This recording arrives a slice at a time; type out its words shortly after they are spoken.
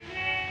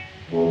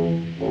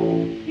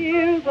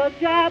Here's a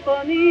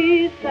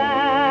Japanese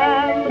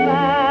sandman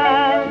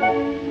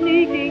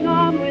sneaking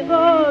on with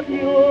a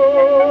mule.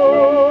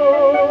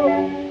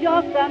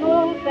 Just an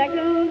old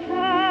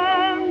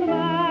second-hand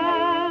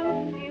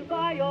man. He'll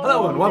buy your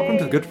Hello and welcome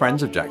to the Good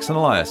Friends of Jackson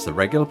Elias, the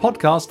regular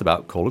podcast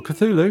about Call of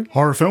Cthulhu,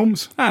 horror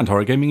films, and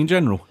horror gaming in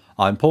general.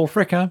 I'm Paul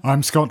Fricker.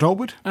 I'm Scott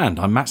Dalwood. And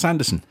I'm Matt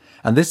Sanderson.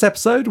 And this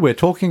episode we're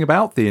talking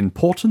about the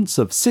importance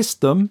of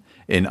system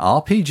in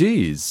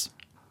RPGs.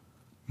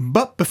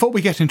 But before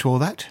we get into all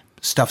that,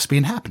 stuff's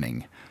been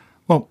happening.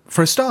 Well,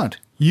 for a start,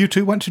 you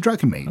two went to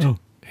Dragonmeet. Oh,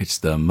 it's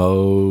the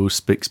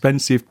most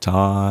expensive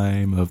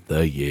time of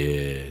the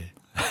year.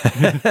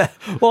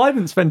 Well, I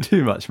didn't spend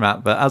too much,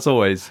 Matt, but as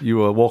always, you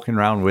were walking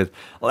around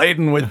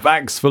laden with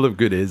bags full of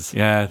goodies.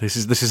 Yeah, this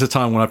is a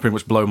time when I pretty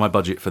much blow my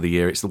budget for the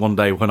year. It's the one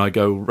day when I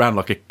go round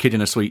like a kid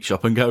in a sweet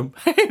shop and go,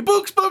 hey,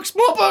 books,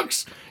 more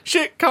books!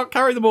 Shit, can't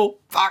carry them all.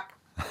 Fuck!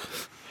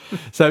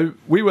 So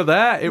we were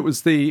there. It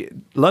was the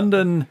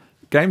London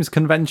Games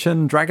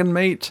Convention,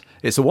 Dragonmeet.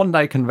 It's a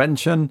one-day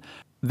convention.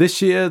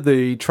 This year,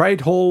 the trade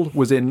hall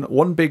was in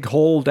one big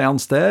hall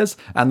downstairs,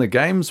 and the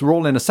games were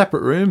all in a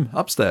separate room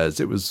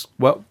upstairs. It was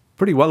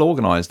pretty well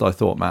organised, I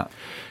thought, Matt.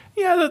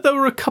 Yeah, there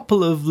were a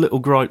couple of little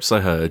gripes I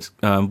heard.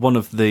 One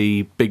of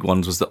the big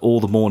ones was that all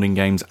the morning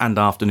games and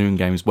afternoon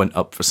games went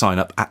up for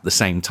sign-up at the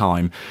same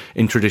time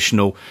in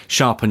traditional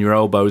sharpen your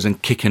elbows and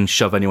kick and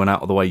shove anyone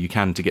out of the way you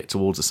can to get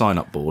towards the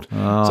sign-up board.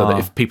 So that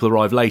if people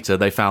arrive later,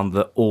 they found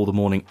that all the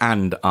morning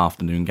and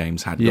afternoon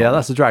games had gone. Yeah,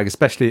 that's a drag,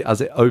 especially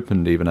as it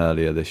opened even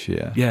earlier this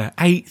year. Yeah,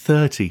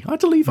 8:30. I had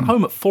to leave at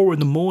home at 4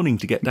 a.m.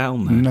 to get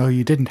down there. No,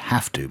 you didn't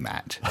have to,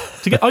 Matt.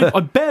 I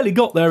barely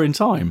got there in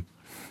time.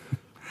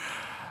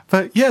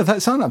 But yeah,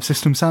 that sign-up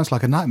system sounds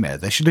like a nightmare.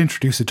 They should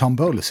introduce a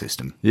tombola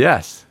system.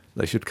 Yes,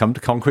 they should come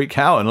to Concrete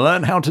Cow and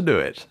learn how to do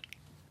it.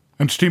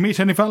 And did you meet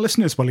any of our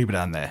listeners while you were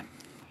down there?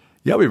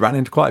 Yeah, we ran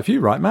into quite a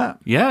few, right, Matt?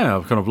 Yeah,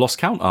 I've kind of lost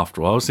count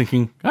after a while. I was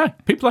thinking, hey,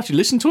 people actually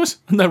listen to us,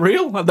 and they're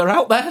real, and they're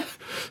out there.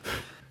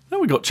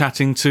 Then we got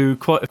chatting to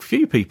quite a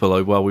few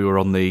people while we were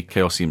on the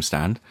Chaosium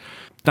stand.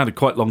 Had a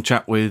quite long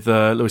chat with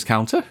Lewis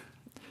Counter.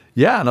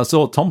 Yeah, and I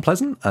saw Tom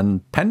Pleasant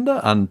and Pender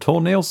and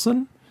Tor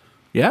Nielsen.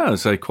 Yeah,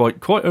 so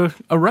quite an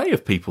array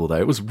of people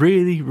there. It was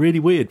really, really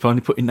weird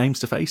finally putting names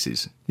to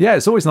faces. Yeah,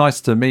 it's always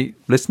nice to meet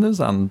listeners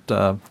and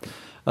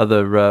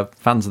other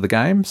fans of the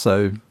game.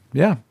 So,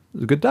 yeah, it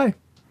was a good day.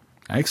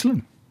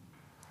 Excellent.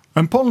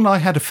 And Paul and I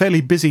had a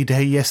fairly busy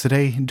day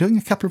yesterday doing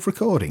a couple of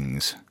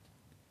recordings.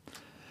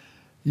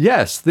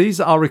 Yes, these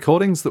are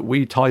recordings that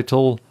we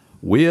title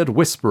Weird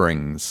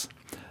Whisperings.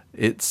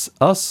 It's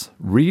us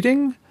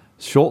reading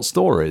short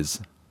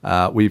stories.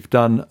 We've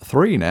done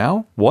 3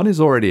 now. 1 is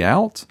already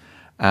out.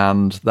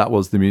 And that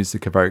was the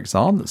music of Eric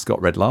Zahn that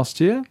Scott read last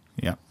year.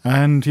 Yeah.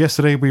 And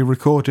yesterday we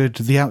recorded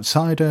The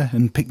Outsider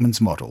and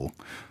Pigman's Model.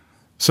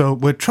 So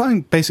we're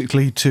trying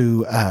basically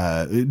to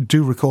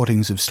do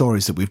recordings of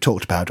stories that we've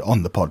talked about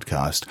on the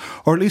podcast,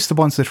 or at least the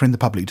ones that are in the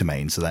public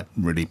domain. So that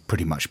really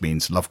pretty much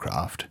means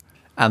Lovecraft.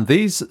 And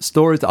these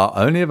stories are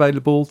only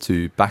available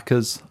to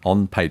backers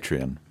on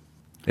Patreon.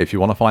 If you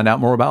want to find out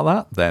more about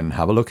that, then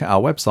have a look at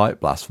our website,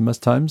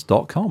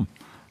 blasphemoustomes.com.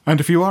 And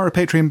if you are a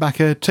Patreon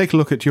backer, take a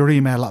look at your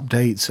email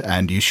updates,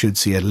 and you should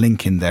see a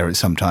link in there at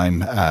some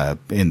time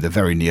in the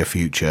very near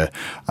future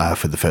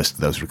for the first of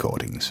those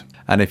recordings.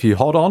 And if you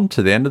hold on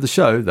to the end of the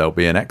show, there'll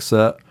be an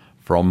excerpt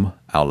from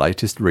our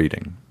latest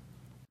reading.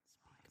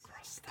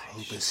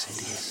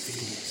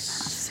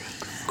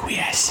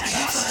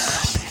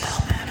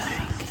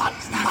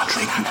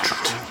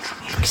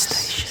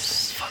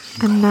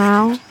 And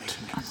now,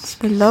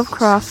 the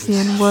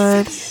Lovecraftian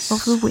word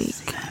of the week.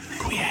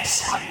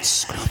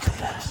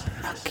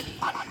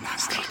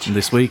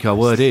 This week our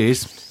word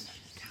is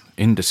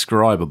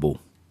indescribable.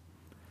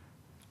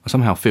 I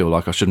somehow feel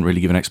like I shouldn't really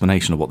give an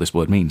explanation of what this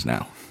word means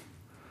now.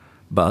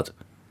 But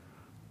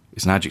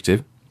it's an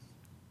adjective.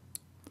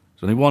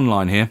 There's only one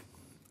line here.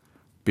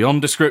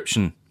 Beyond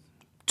description.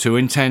 Too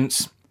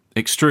intense,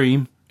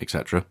 extreme,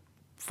 etc.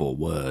 4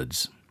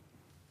 words.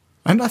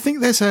 And I think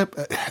there's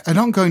an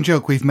ongoing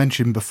joke we've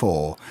mentioned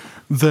before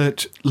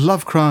that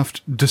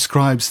Lovecraft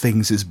describes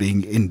things as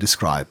being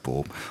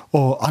indescribable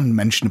or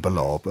unmentionable,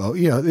 or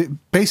it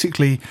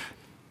basically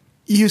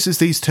uses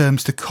these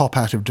terms to cop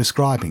out of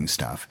describing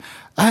stuff.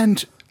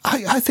 And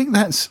I think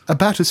that's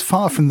about as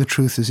far from the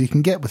truth as you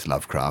can get with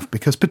Lovecraft,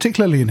 because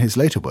particularly in his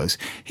later works,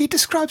 he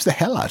describes the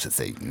hell out of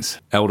things.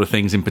 Elder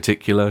things in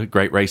particular,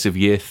 great race of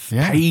Yith,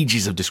 Yeah.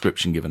 pages of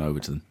description given over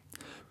to them.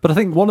 But I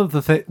think one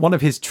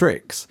of his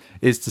tricks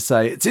is to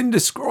say it's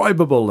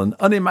indescribable and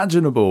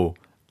unimaginable,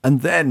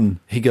 and then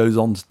he goes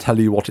on to tell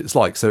you what it's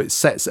like. So it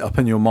sets it up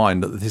in your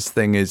mind that this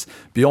thing is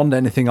beyond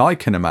anything I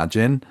can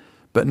imagine,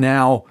 but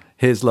now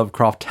here's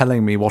Lovecraft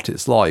telling me what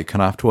it's like,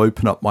 and I have to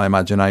open up my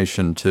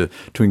imagination to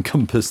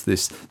encompass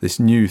this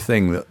new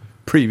thing that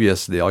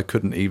previously I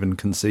couldn't even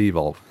conceive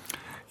of.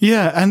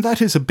 Yeah, and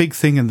that is a big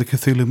thing in the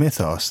Cthulhu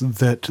mythos,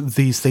 that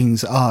these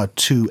things are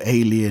too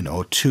alien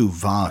or too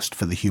vast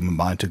for the human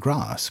mind to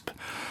grasp.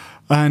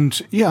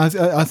 And yeah,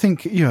 I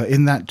think,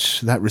 in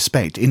that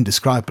respect,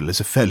 indescribable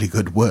is a fairly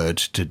good word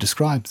to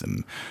describe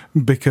them.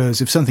 Because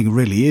if something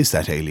really is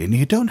that alien,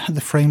 you don't have the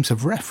frames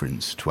of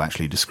reference to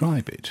actually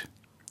describe it.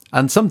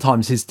 And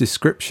sometimes his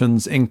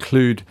descriptions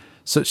include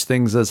such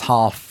things as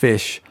half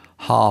fish,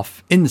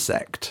 half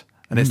insect.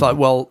 And it's like,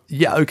 well,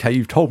 yeah, okay,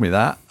 you've told me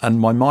that. And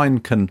my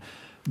mind can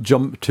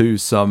jump to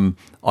some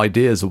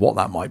ideas of what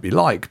that might be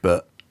like,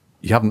 but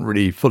you haven't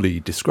really fully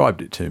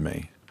described it to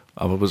me.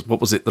 What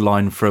was it, the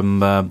line from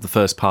the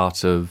first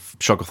part of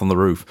Shoggoth on the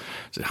Roof?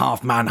 Is it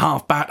half man,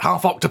 half bat,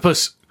 half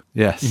octopus?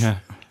 Yes. Yeah.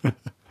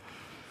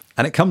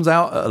 And it comes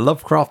out at a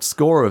Lovecraft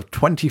score of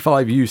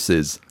 25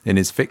 uses in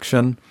his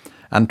fiction,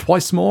 and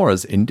twice more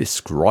as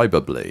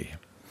indescribably.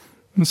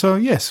 And so,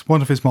 yes,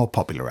 one of his more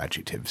popular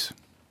adjectives.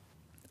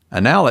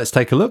 And now let's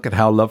take a look at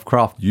how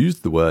Lovecraft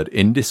used the word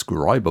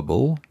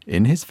indescribable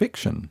in his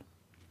fiction.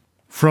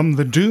 From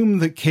the doom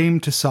that came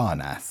to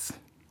Sarnath.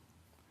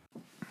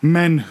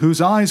 Men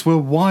whose eyes were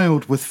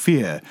wild with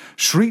fear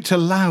shrieked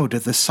aloud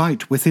at the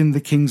sight within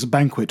the king's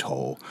banquet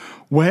hall,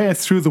 where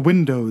through the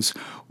windows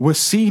were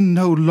seen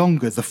no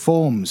longer the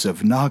forms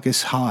of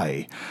Nargis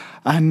High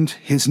and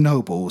his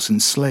nobles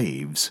and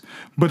slaves,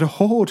 but a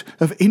horde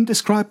of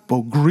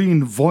indescribable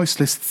green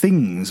voiceless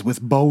things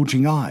with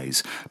bulging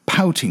eyes,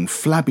 pouting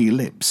flabby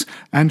lips,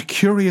 and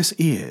curious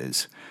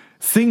ears.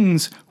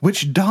 Things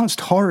which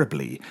danced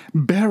horribly,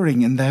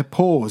 bearing in their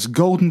paws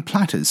golden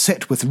platters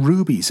set with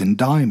rubies and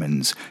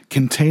diamonds,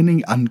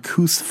 containing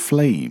uncouth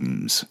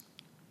flames.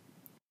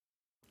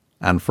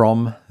 And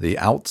from The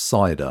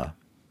Outsider.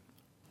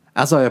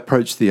 As I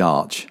approached the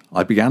arch,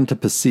 I began to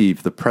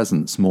perceive the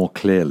presence more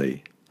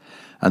clearly.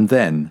 And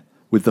then,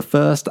 with the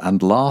first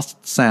and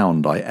last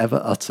sound I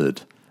ever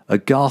uttered, a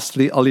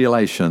ghastly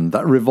ululation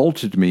that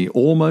revolted me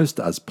almost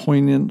as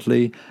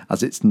poignantly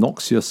as its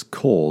noxious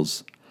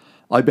cause,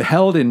 I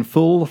beheld in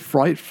full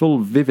frightful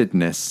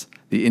vividness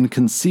the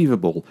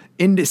inconceivable,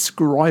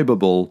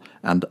 indescribable,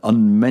 and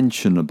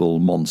unmentionable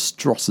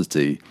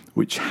monstrosity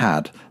which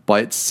had,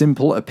 by its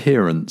simple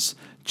appearance,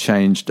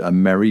 changed a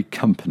merry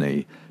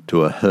company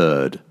to a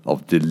herd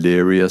of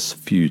delirious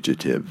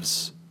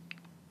fugitives.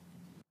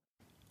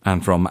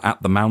 And from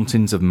At the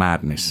Mountains of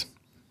Madness.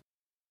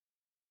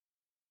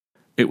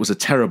 It was a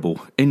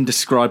terrible,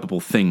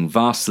 indescribable thing,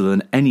 vaster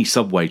than any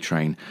subway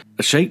train.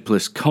 A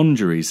shapeless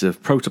congeries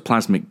of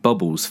protoplasmic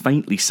bubbles,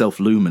 faintly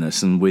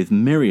self-luminous and with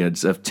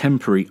myriads of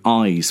temporary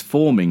eyes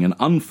forming and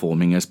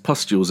unforming as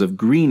pustules of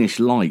greenish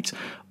light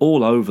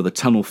all over the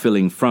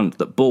tunnel-filling front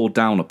that bore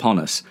down upon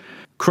us,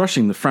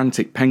 crushing the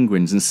frantic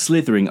penguins and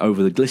slithering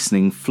over the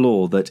glistening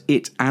floor that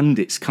it and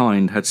its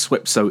kind had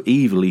swept so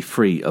evilly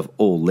free of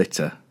all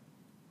litter.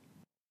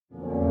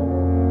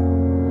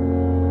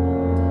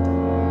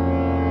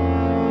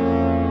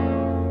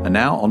 And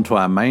now on to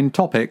our main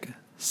topic,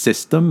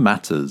 System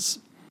Matters.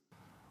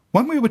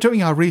 When we were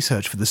doing our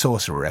research for the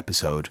Sorcerer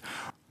episode,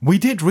 we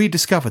did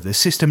rediscover the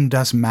System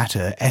Does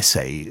Matter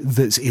essay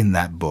that's in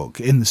that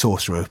book, in the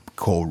Sorcerer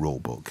core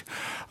rulebook.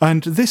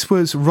 And this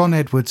was Ron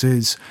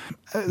Edwards'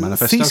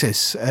 Manifesto?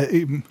 thesis.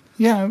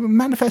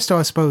 Manifesto,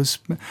 I suppose.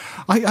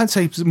 I'd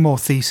say more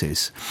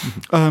thesis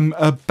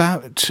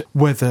about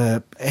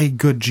whether a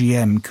good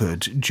GM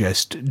could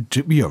just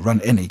run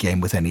any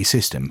game with any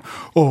system,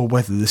 or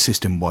whether the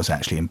system was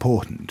actually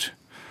important.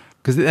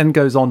 Because it then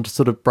goes on to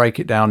sort of break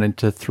it down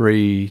into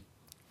three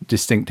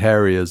distinct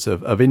areas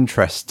of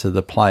interest to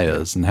the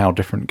players and how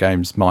different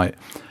games might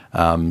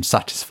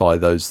satisfy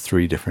those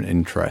three different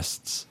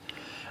interests.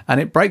 And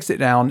it breaks it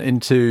down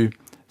into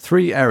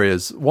three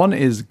areas. One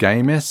is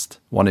gamist,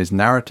 one is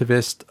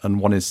narrativist, and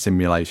one is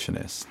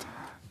simulationist.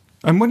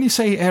 And when you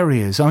say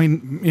areas, I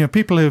mean,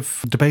 people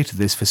have debated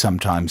this for some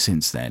time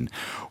since then,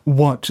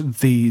 what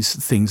these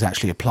things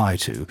actually apply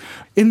to.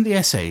 In the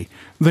essay,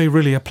 they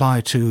really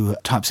apply to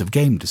types of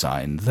game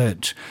design,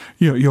 that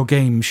your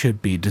game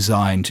should be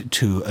designed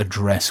to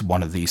address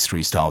one of these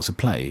three styles of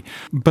play.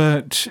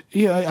 But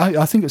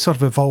I think it's sort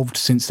of evolved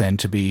since then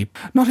to be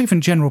not even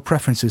general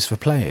preferences for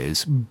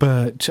players,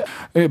 but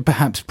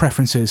perhaps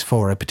preferences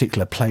for a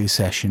particular play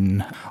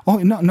session,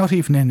 or not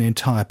even an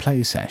entire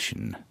play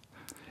session.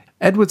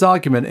 Edward's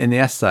argument in the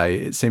essay,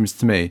 it seems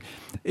to me,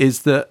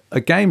 is that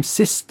a game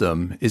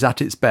system is at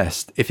its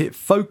best if it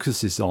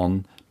focuses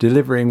on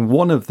delivering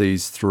one of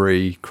these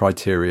three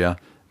criteria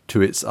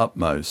to its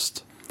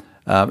utmost.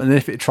 And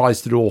if it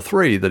tries to do all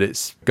three, that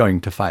it's going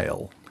to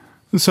fail.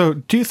 So,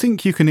 do you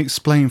think you can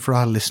explain for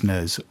our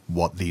listeners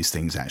what these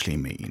things actually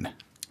mean?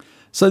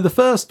 So the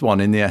first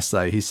one in the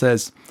essay, he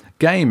says,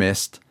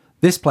 gamist,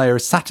 this player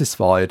is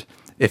satisfied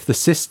if the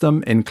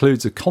system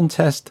includes a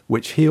contest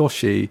which he or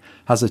she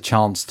has a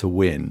chance to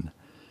win.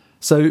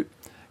 So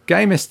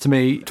gamist to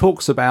me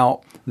talks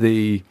about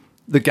the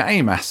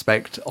game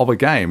aspect of a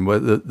game, where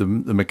the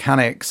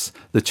mechanics,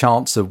 the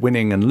chance of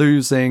winning and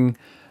losing,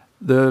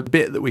 the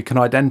bit that we can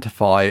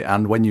identify,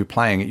 and when you're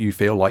playing it, you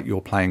feel like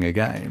you're playing a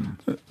game.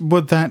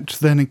 Would that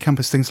then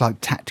encompass things like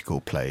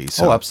tactical play?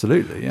 So,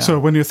 absolutely, yeah. So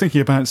when you're thinking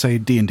about, say,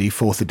 D&D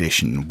 4th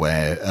edition,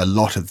 where a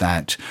lot of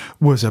that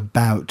was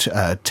about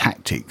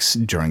tactics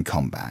during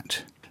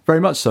combat. Very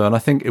much so. And I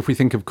think if we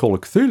think of Call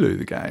of Cthulhu,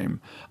 the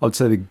game, I would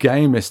say the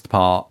gamist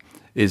part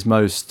is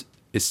most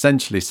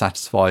essentially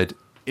satisfied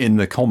in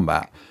the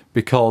combat,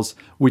 because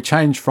we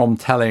change from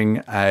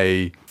telling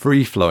a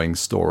free-flowing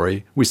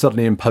story, we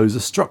suddenly impose a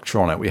structure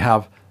on it. We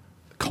have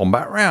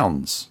combat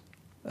rounds,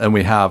 and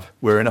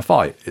we're in a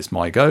fight. It's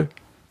my go,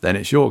 then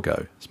it's your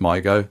go. It's my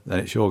go, then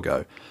it's your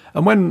go.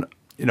 And when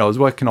I was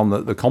working on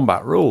the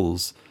combat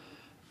rules,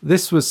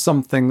 this was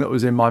something that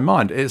was in my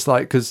mind. It's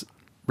like, because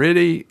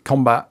really,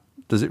 combat,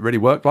 does it really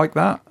work like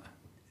that?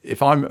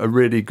 If I'm a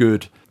really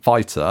good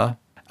fighter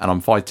and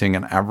I'm fighting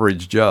an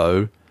average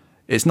Joe,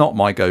 it's not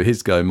my go,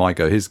 his go, my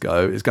go, his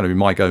go. It's going to be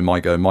my go, my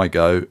go, my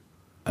go,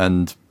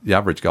 and the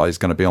average guy is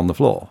going to be on the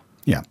floor.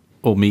 Yeah.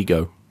 Or me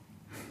go.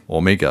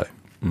 Or me go.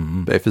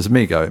 Mm-hmm. But if it's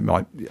me go, it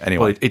might...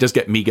 Anyway. Well, it does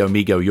get me go,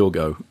 your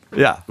go.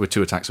 Yeah. With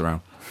 2 attacks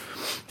around.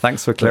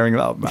 Thanks for clearing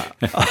that up,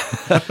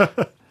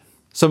 Matt.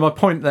 So my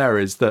point there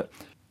is that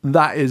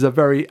is a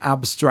very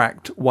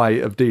abstract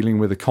way of dealing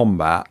with a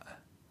combat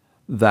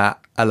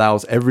that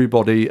allows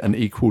everybody an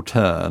equal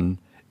turn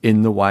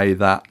in the way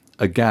that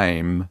a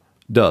game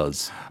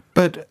does.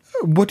 But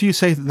what do you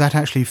say that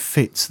actually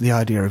fits the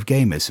idea of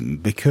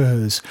gamism?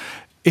 Because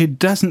it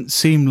doesn't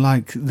seem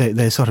like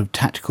there's sort of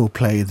tactical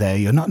play there.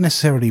 You're not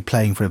necessarily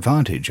playing for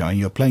advantage, are you?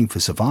 You're playing for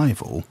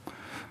survival.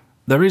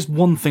 There is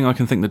one thing I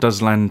can think that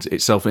does land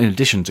itself in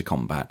addition to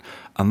combat,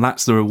 and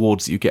that's the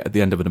rewards that you get at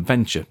the end of an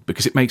adventure,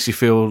 because it makes you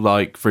feel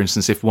like, for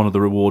instance, if one of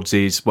the rewards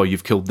is, well,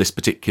 you've killed this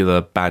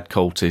particular bad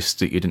cultist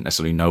that you didn't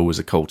necessarily know was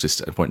a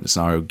cultist at a point in the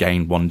scenario,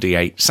 gained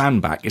 1d8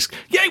 sandback. It's,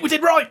 yay, we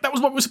did right! That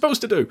was what we were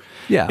supposed to do.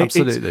 Yeah,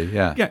 absolutely,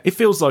 yeah. Yeah, it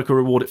feels like a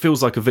reward, it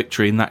feels like a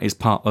victory, and that is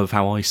part of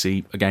how I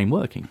see a game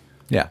working.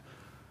 Yeah.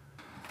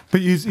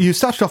 But you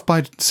started off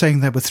by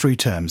saying there were 3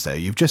 terms there.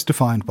 You've just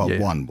defined what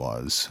one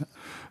was.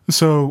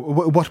 So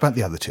what about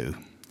the other 2?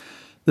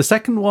 The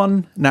second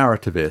one,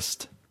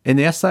 narrativist. In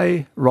the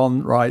essay,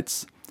 Ron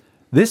writes,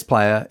 this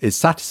player is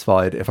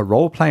satisfied if a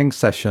role-playing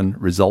session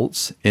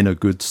results in a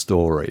good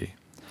story.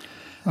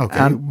 Okay,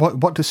 and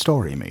what does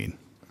story mean?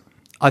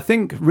 I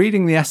think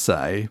reading the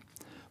essay,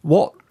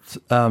 what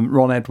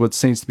Ron Edwards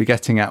seems to be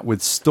getting at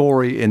with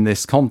story in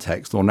this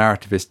context, or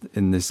narrativist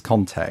in this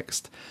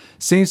context,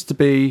 seems to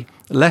be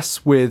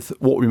less with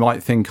what we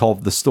might think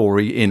of the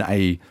story in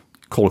a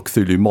Call of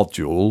Cthulhu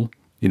module.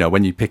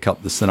 When you pick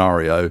up the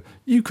scenario,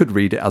 you could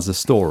read it as a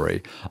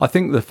story. I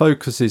think the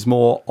focus is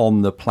more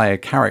on the player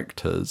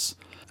characters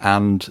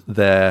and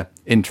their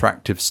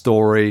interactive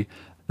story,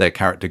 their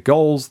character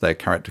goals, their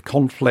character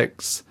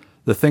conflicts,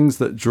 the things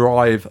that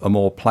drive a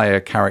more player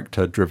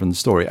character-driven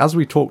story. As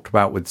we talked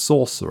about with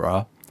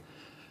Sorcerer,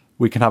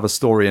 we can have a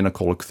story in a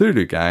Call of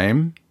Cthulhu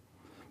game,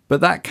 but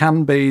that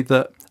can be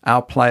that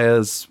our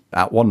players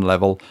at one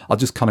level are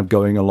just kind of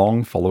going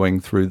along, following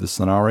through the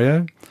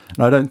scenario.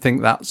 And I don't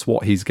think that's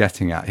what he's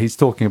getting at. He's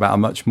talking about a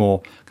much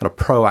more kind of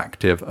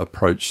proactive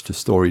approach to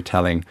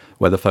storytelling,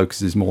 where the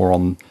focus is more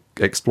on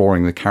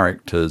exploring the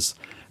characters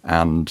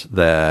and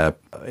their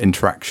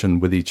interaction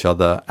with each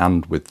other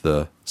and with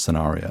the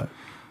scenario.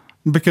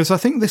 Because I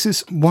think this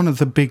is one of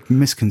the big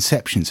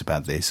misconceptions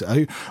about this.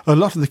 A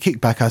lot of the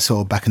kickback I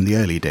saw back in the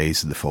early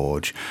days of the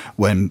Forge,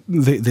 when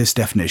this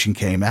definition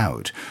came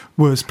out,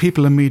 was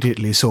people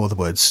immediately saw the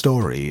word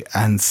story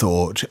and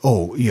thought,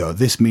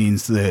 this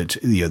means that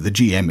the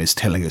GM is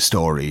telling a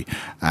story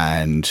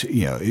and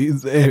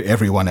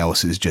everyone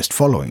else is just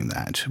following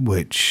that,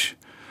 which...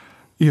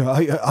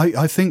 Yeah,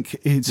 I think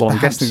it's. Well, I'm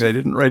guessing they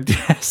didn't read the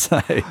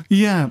essay.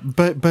 Yeah,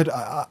 but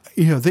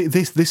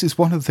this is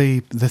one of the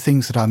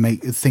things that I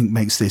think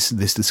makes this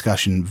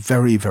discussion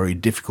very, very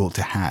difficult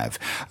to have,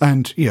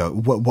 and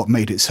what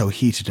made it so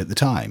heated at the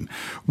time,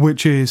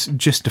 which is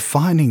just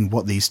defining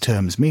what these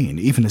terms mean.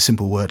 Even a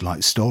simple word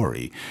like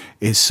story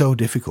is so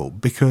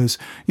difficult because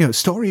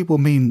story will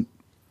mean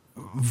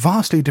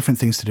vastly different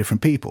things to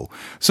different people.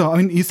 So, I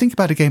mean, you think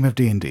about a game of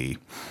D&D,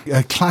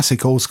 a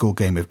classic old-school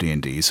game of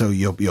D&D. So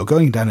you're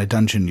going down a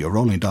dungeon, you're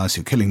rolling dice,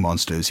 you're killing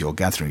monsters, you're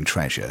gathering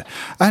treasure.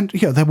 And,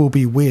 there will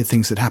be weird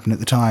things that happen at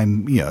the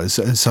time.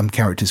 Some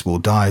characters will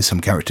die,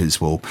 some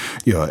characters will,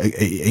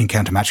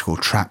 encounter magical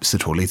traps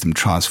that will leave them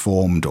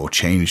transformed or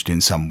changed in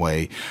some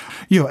way.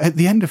 At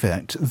the end of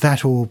it,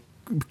 that will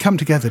come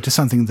together to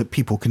something that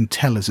people can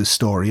tell as a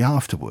story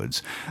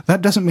afterwards.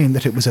 That doesn't mean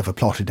that it was ever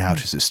plotted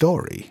out as a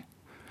story.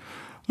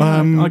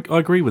 I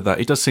agree with that.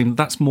 It does seem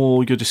that's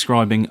more you're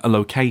describing a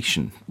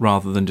location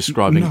rather than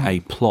describing a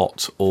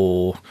plot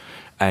or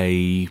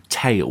a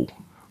tale.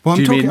 Well,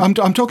 I'm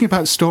talking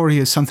about story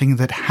as something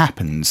that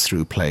happens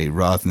through play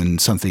rather than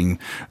something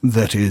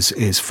that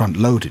is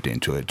front-loaded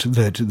into it,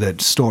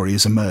 that story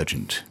is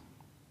emergent.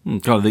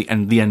 Kind of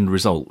the end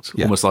result,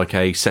 almost like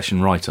a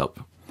session write-up.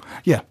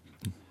 Yeah.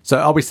 So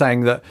are we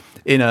saying that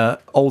in a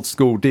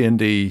old-school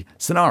D&D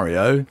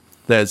scenario...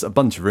 there's a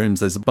bunch of rooms,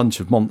 there's a bunch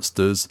of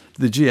monsters.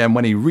 The GM,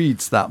 when he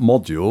reads that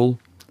module,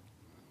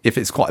 if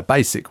it's quite a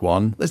basic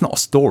one, there's not a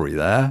story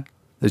there.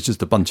 There's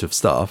just a bunch of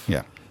stuff.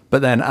 Yeah.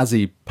 But then as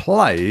he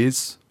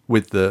plays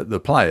with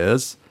the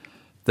players,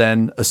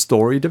 then a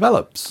story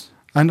develops.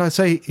 And I'd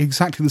say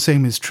exactly the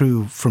same is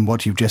true from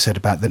what you've just said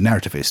about the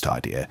narrativist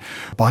idea.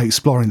 By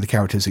exploring the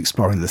characters,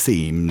 exploring the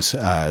themes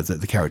that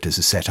the characters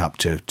are set up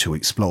to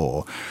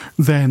explore,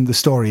 then the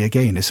story,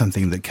 again, is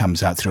something that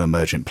comes out through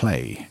emergent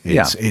play.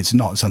 It's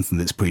not something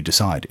that's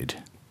pre-decided.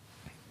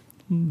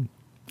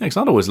 Because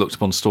I'd always looked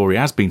upon story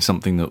as being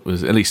something that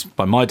was, at least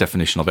by my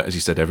definition of it, as you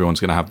said, everyone's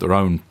going to have their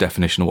own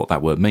definition of what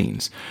that word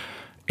means,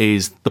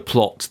 is the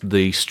plot,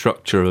 the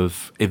structure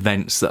of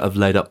events that have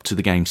led up to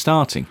the game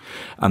starting,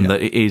 and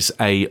that it is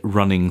a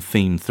running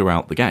theme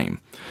throughout the game,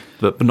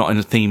 but not in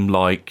a theme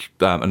like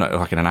in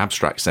an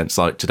abstract sense.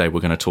 Like today,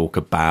 we're going to talk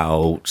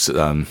about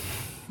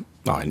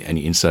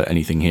insert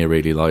anything here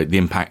really, like the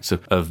impact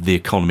of the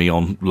economy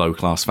on low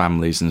class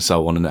families and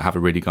so on, and have a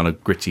really kind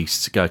of gritty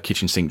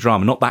kitchen sink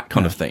drama, not that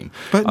kind of theme.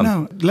 But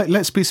no,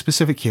 let's be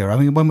specific here. I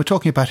mean, when we're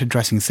talking about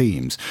addressing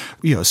themes,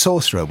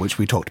 Sorcerer, which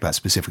we talked about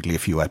specifically a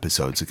few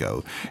episodes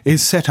ago,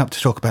 is set up to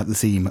talk about the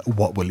theme,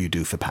 what will you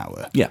do for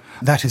power? Yeah.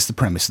 That is the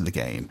premise of the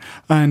game.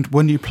 And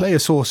when you play a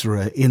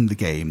sorcerer in the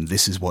game,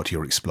 this is what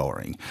you're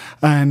exploring.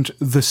 And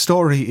the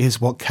story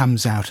is what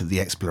comes out of the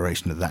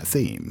exploration of that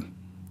theme.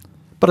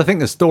 But I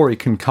think the story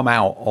can come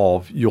out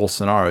of your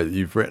scenario that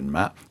you've written,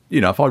 Matt.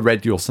 If I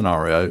read your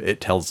scenario, it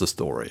tells the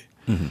story.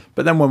 Mm-hmm.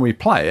 But then when we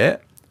play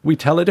it, we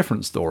tell a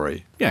different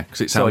story. Yeah, because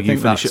it's how you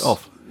finish it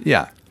off.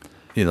 Yeah.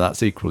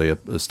 That's equally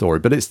a story.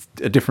 But it's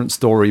a different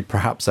story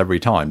perhaps every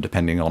time,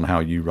 depending on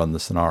how you run the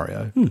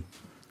scenario.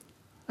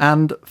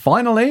 And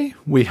finally,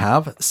 we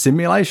have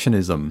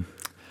simulationism,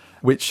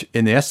 which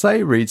in the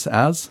essay reads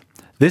as...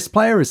 This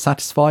player is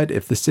satisfied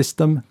if the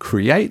system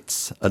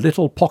creates a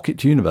little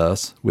pocket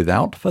universe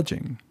without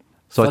fudging.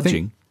 So I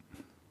think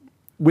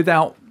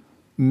without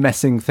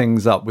messing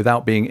things up,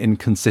 without being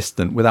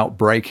inconsistent, without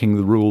breaking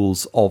the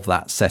rules of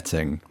that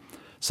setting.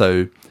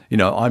 So,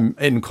 I'm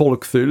in Call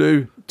of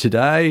Cthulhu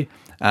today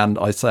and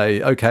I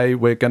say, okay,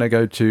 we're going to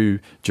go to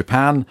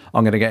Japan.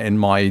 I'm going to get in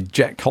my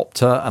jet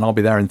copter and I'll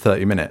be there in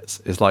 30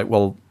 minutes. It's like,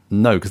 well,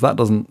 no, because that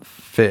doesn't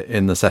fit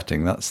in the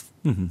setting. That's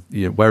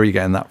where are you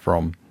getting that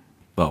from?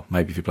 Well,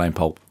 maybe if you're playing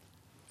Pulp.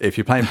 If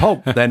you're playing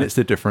Pulp, then it's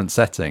a different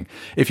setting.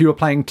 If you were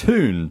playing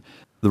Toon,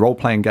 the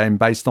role-playing game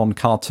based on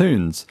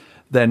cartoons,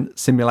 then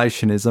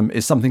simulationism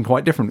is something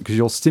quite different because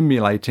you're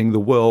simulating the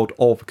world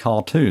of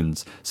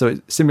cartoons. So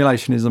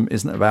simulationism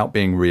isn't about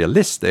being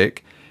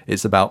realistic.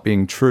 It's about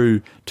being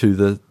true to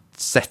the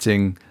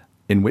setting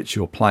in which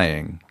you're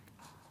playing.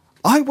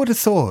 I would have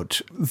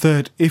thought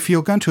that if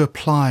you're going to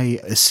apply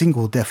a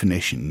single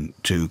definition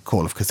to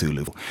Call of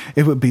Cthulhu,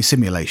 it would be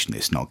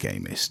simulationist, not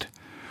gamist.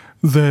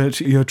 That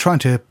you're trying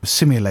to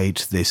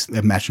simulate this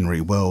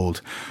imaginary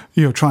world,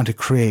 you're trying to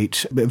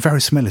create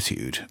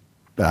verisimilitude.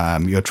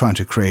 You're trying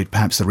to create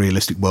perhaps the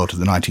realistic world of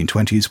the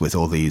 1920s with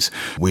all these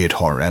weird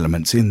horror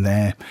elements in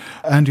there,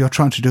 and you're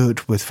trying to do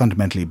it with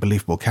fundamentally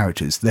believable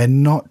characters. They're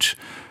not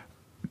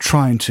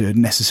trying to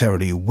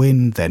necessarily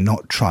win, they're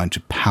not trying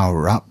to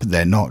power up,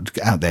 they're not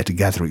out there to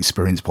gather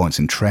experience points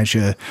and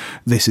treasure.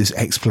 This is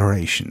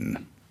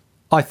exploration.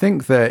 I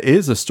think there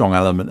is a strong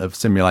element of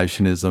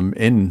simulationism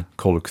in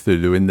Call of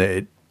Cthulhu in that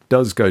it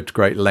does go to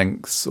great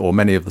lengths, or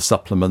many of the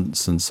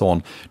supplements and so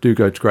on do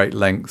go to great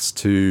lengths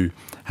to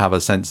have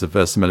a sense of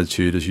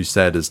verisimilitude, as you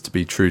said, as to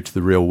be true to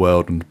the real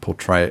world and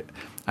portray it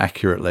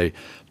accurately.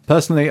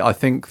 Personally, I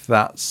think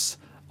that's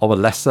of a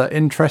lesser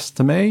interest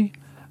to me.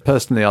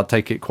 Personally, I'd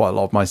take it quite a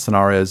lot of my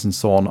scenarios and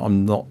so on.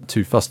 I'm not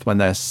too fussed when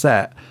they're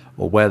set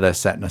or where they're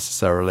set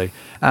necessarily.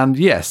 And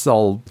yes,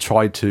 I'll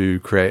try to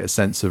create a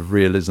sense of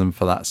realism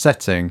for that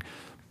setting,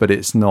 but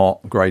it's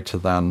not greater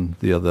than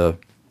the other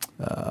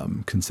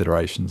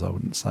considerations, I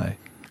wouldn't say.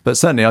 But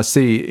certainly I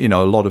see, a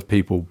lot of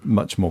people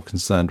much more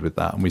concerned with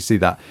that. And we see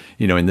that,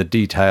 in the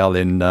detail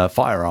in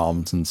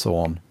firearms and so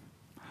on.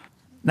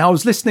 Now, I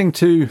was listening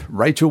to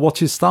Rachel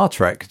Watches Star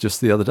Trek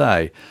just the other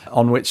day,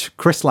 on which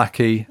Chris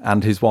Lackey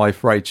and his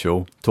wife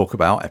Rachel talk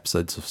about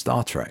episodes of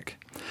Star Trek.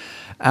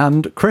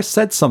 And Chris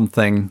said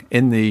something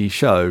in the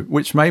show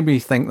which made me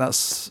think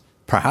that's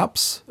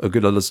perhaps a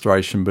good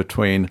illustration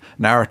between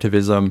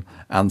narrativism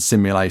and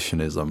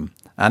simulationism.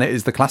 And it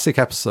is the classic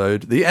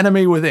episode, The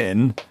Enemy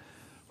Within,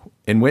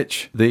 in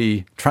which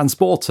the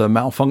transporter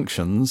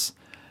malfunctions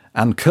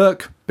and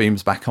Kirk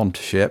beams back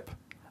onto ship,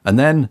 and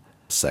then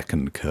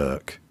second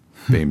Kirk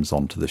beams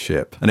onto the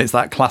ship. And it's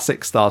that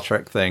classic Star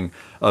Trek thing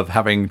of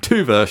having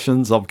two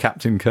versions of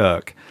Captain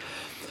Kirk.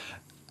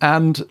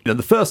 And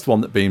the first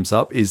one that beams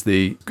up is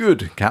the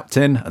good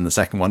captain, and the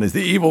second one is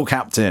the evil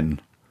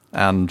captain.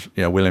 And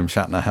William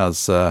Shatner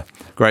has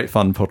great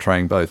fun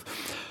portraying both.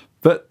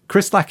 But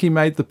Chris Lackey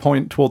made the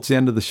point towards the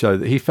end of the show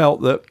that he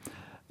felt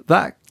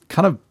that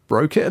kind of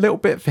broke it a little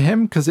bit for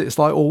him, because it's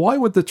like, well, why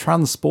would the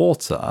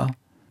transporter...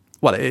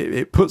 Well,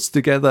 it puts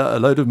together a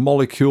load of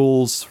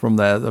molecules from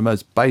the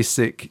most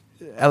basic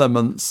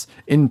elements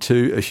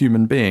into a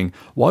human being.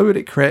 Why would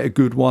it create a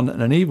good one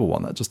and an evil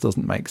one? That just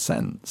doesn't make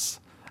sense.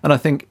 And I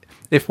think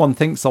if one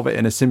thinks of it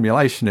in a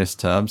simulationist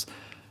terms,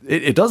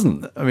 It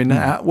doesn't. I mean,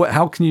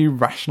 how can you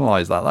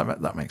rationalize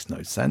that? That makes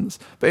no sense.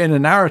 But in a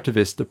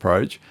narrativist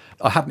approach,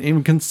 I hadn't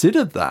even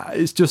considered that.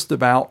 It's just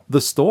about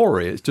the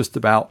story. It's just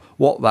about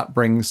what that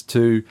brings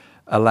to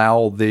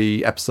allow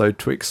the episode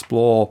to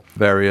explore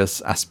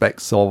various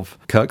aspects of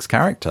Kirk's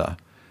character.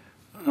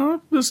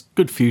 There's a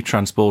good few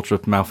Transporter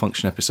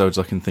malfunction episodes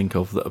I can think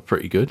of that are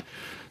pretty good.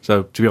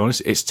 So, to be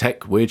honest, it's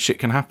tech, weird shit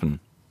can happen.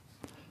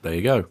 There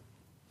you go.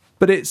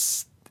 But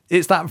it's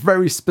that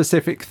very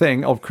specific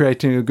thing of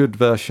creating a good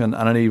version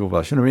and an evil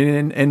version. I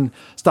mean, in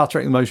Star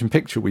Trek The Motion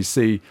Picture, we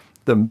see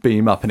them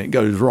beam up and it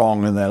goes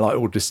wrong and they're like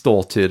all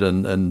distorted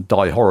and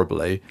die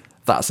horribly.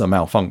 That's a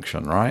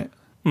malfunction, right?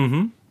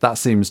 Mm-hmm. That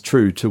seems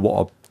true to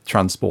what a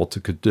transporter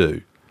could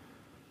do.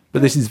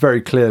 But this is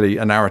very clearly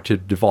a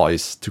narrative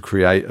device to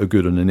create a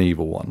good and an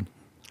evil one.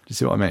 Do you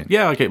see what I mean?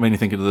 Yeah, I get mainly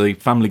thinking of the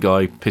Family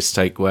Guy piss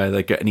take where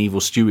they get an evil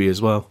Stewie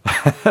as well.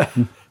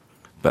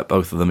 Bet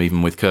both of them,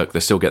 even with Kirk, they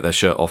still get their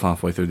shirt off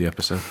halfway through the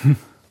episode. And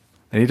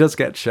he does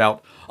get to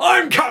shout,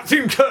 "I'm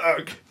Captain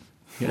Kirk!"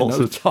 Lots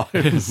of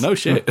times. No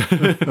shit.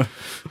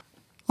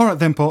 All right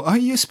then, Paul,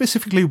 you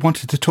specifically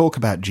wanted to talk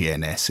about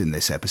GNS in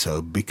this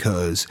episode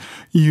because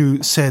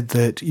you said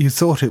that you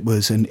thought it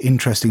was an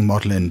interesting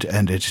model and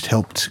it had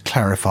helped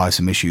clarify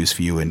some issues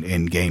for you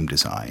in game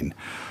design.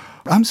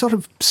 I'm sort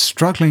of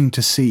struggling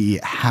to see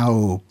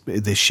how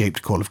this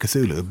shaped Call of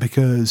Cthulhu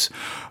because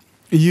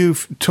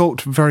you've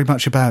talked very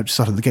much about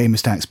sort of the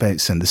gamist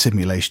aspects and the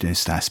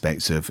simulationist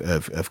aspects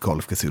of Call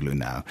of Cthulhu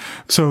now.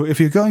 So if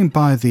you're going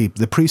by the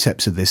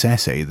precepts of this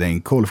essay,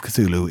 then Call of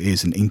Cthulhu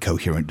is an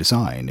incoherent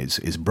design,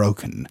 is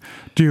broken.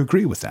 Do you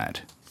agree with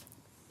that?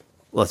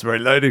 Well, that's a very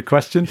loaded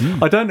question.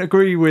 I don't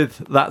agree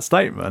with that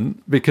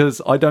statement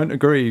because I don't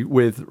agree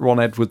with Ron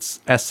Edwards'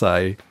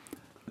 essay.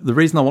 The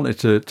reason I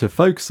wanted to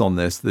focus on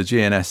this, the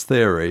GNS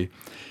theory,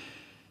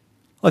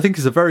 I think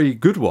is a very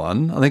good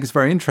one. I think it's a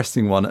very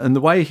interesting one. And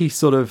the way he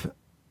sort of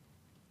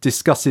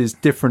discusses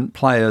different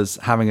players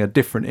having a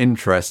different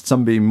interest,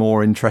 some being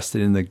more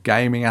interested in the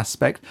gaming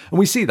aspect. And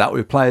we see that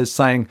with players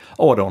saying,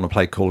 "Oh, I don't want to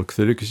play Call of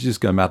Cthulhu because you just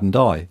go mad and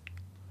die.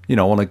 You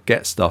know, I want to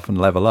get stuff and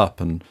level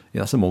up." And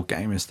that's a more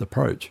gamist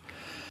approach.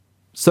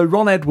 So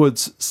Ron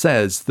Edwards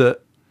says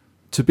that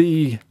to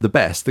be the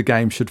best, the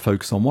game should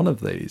focus on one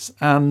of these.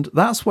 And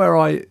that's where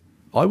I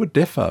would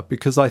differ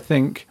because I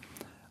think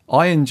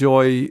I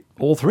enjoy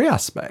all three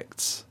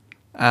aspects.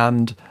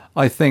 And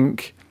I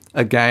think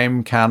a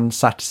game can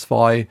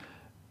satisfy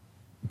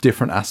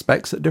different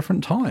aspects at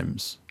different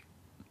times.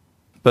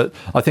 But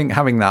I think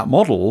having that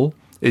model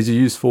is a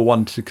useful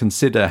one to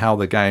consider how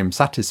the game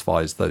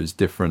satisfies those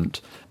different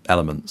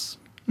elements.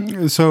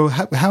 So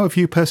how have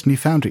you personally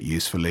found it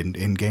useful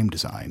in game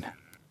design?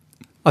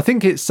 I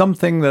think it's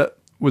something that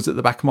was at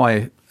the back of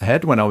my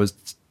head when I was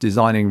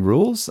designing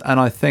rules. And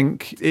I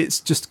think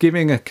it's just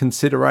giving a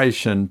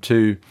consideration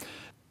to,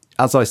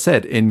 as I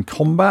said, in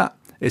combat,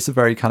 it's a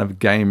very kind of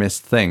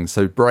gamist thing.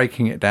 So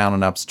breaking it down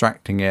and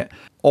abstracting it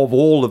of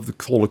all of the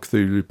Call of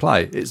Cthulhu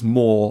play, it's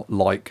more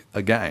like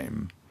a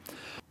game.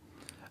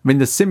 I mean,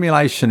 the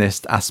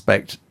simulationist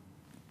aspect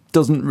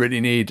doesn't really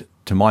need,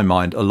 to my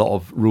mind, a lot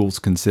of rules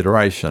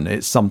consideration.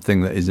 It's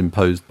something that is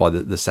imposed by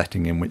the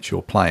setting in which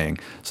you're playing.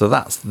 So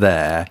that's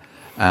there.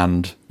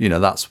 And, you know,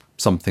 that's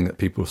something that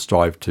people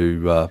strive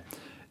to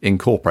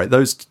incorporate.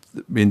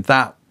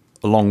 That,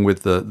 along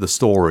with the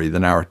story, the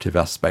narrative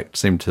aspect,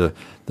 seem to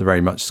very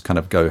much kind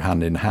of go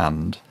hand in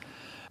hand.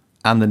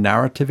 And the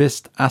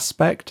narrativist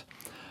aspect,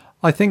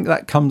 I think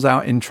that comes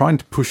out in trying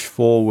to push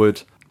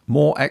forward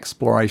more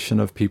exploration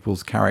of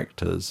people's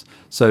characters.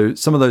 So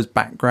some of those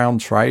background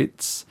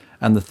traits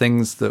and the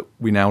things that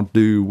we now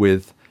do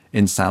with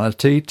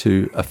insanity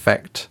to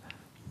affect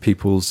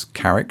people's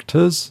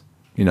characters,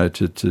 you know,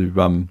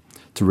 to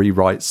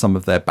rewrite some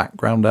of their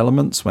background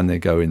elements when they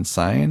go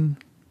insane.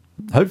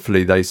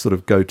 Hopefully they sort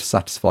of go to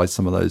satisfy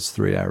some of those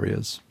three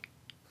areas.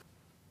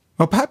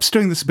 Well, perhaps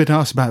doing this a bit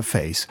Ask About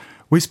Face,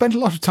 we spent a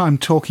lot of time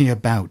talking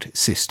about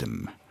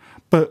system.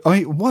 But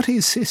what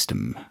is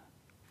system?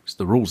 It's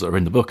the rules that are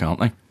in the book, aren't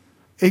they?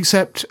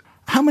 Except,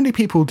 how many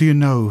people do you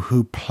know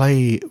who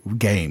play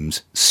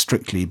games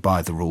strictly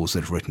by the rules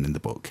that are written in the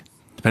book?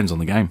 Depends on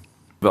the game.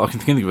 But I can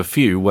think of a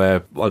few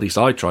where, well, at least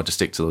I tried to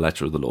stick to the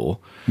letter of the law,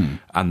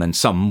 and then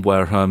some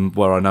where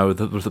I know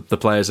that the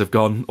players have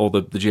gone, or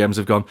the GMs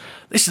have gone,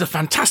 "This is a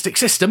fantastic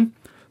system.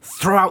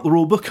 Throw out the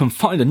rule book and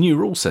find a new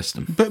rule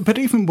system." But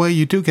even where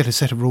you do get a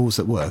set of rules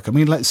that work, I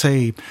mean, let's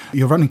say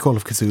you're running Call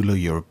of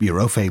Cthulhu, you're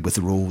au fait with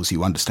the rules,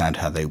 you understand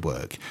how they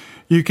work.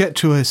 You get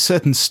to a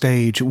certain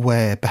stage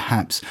where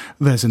perhaps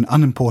there's an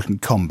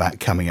unimportant combat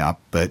coming up,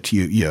 but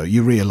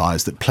you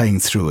realise that playing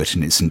through it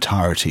in its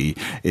entirety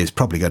is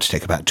probably going to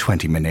take about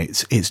 20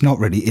 minutes. It's not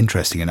really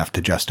interesting enough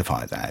to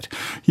justify that.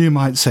 You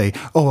might say,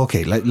 "Oh,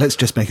 okay, let's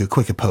just make a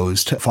quick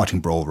opposed fighting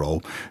brawl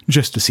roll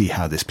just to see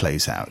how this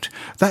plays out."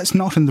 That's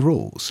not in the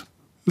rules.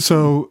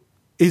 So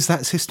is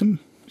that system?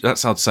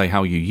 That's how to say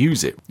how you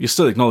use it. You're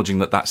still acknowledging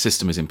that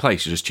system is in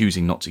place. You're just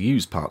choosing not to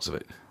use parts of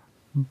it.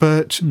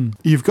 But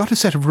you've got a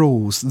set of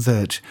rules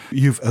that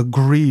you've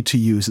agreed to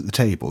use at the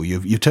table.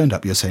 You've turned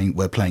up, you're saying,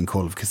 we're playing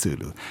Call of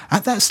Cthulhu.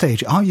 At that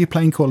stage, are you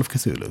playing Call of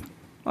Cthulhu?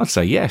 I'd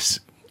say yes.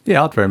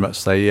 Yeah, I'd very much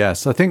say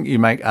yes. I think you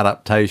make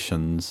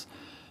adaptations.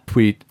 If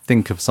we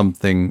think of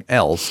something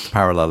else to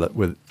parallel it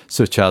with,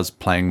 such as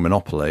playing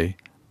Monopoly,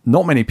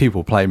 not many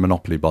people play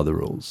Monopoly by the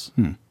rules,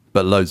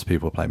 but loads of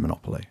people play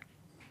Monopoly.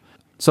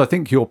 So I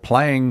think you're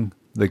playing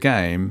the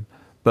game,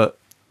 but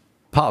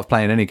part of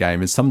playing any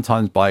game is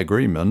sometimes by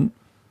agreement,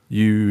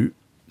 you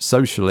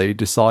socially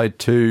decide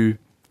to,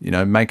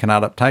 make an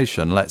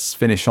adaptation. Let's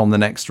finish on the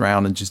next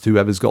round and just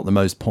whoever's got the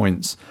most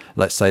points,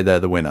 let's say they're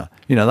the winner.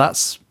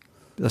 That's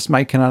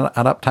making an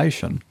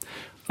adaptation.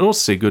 And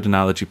also a good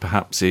analogy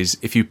perhaps is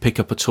if you pick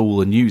up a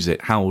tool and use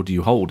it, how do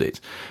you hold it?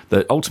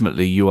 That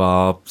ultimately you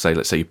are,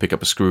 let's say you pick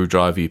up a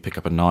screwdriver, you pick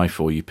up a knife,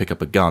 or you pick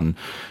up a gun.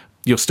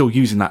 You're still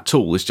using that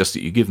tool, it's just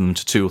that you give them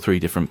to 2 or 3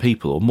 different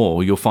people or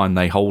more. You'll find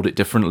they hold it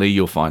differently,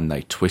 you'll find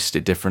they twist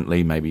it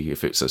differently. Maybe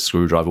if it's a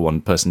screwdriver,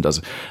 one person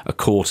does a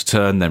quarter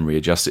turn, then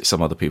readjust it.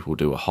 Some other people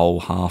do a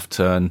whole half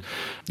turn.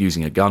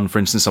 Using a gun, for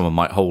instance, someone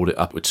might hold it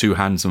up with 2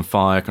 hands and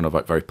fire, kind of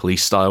like very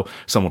police style.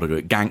 Someone will do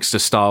it gangster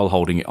style,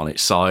 holding it on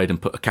its side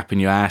and put a cap in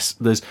your ass.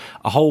 There's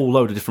a whole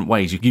load of different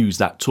ways you use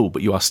that tool,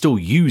 but you are still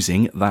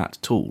using that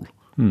tool.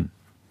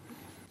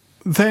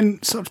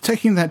 Then, sort of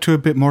taking that to a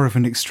bit more of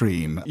an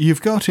extreme,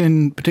 you've got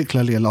in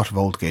particularly a lot of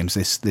old games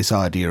this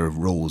idea of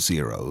rule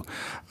zero,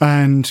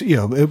 and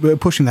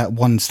pushing that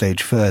one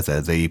stage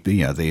further,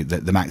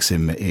 the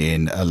maxim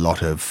in a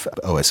lot of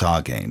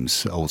OSR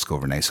games, old school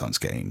Renaissance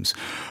games,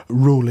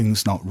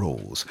 rulings not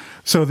rules.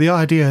 So the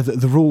idea that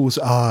the rules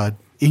are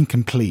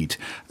incomplete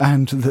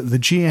and that the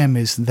GM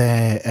is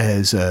there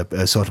as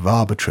a sort of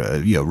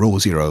arbiter. Rule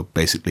zero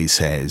basically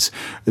says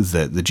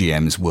that the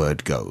GM's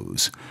word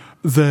goes.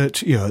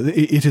 That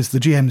it is the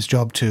GM's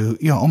job to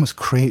almost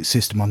create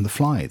system on the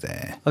fly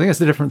there. I think it's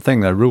a different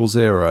thing though. Rule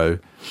zero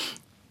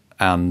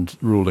and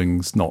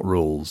rulings not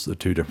rules are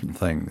 2 different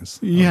things.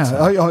 Yeah,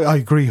 I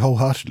agree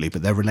wholeheartedly,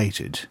 but they're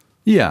related.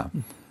 Yeah.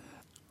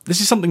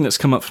 This is something that's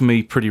come up for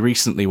me pretty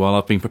recently while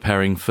I've been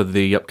preparing for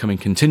the upcoming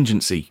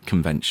contingency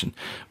convention,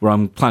 where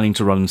I'm planning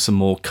to run some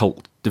more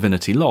Cult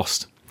Divinity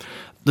Lost.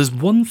 There's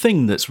one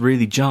thing that's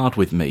really jarred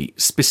with me,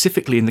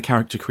 specifically in the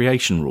character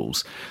creation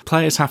rules.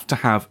 Players have to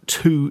have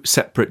 2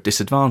 separate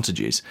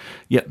disadvantages,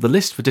 yet the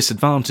list for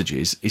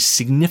disadvantages is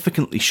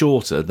significantly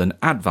shorter than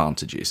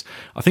advantages.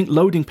 I think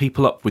loading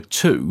people up with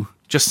 2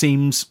 just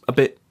seems a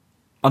bit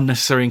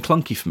unnecessary and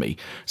clunky for me.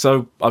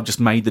 So I've just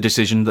made the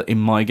decision that in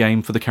my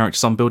game, for the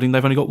characters I'm building,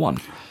 they've only got 1.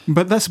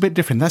 But that's a bit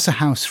different. That's a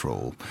house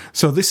rule.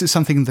 So this is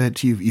something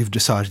that you've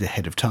decided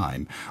ahead of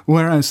time.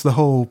 Whereas the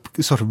whole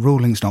sort of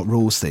rulings not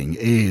rules thing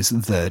is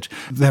that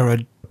there are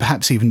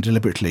perhaps even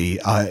deliberately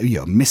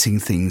missing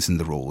things in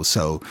the rules.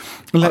 So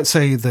let's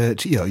say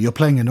that you're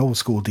playing an old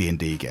school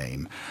D&D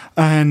game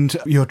and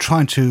you're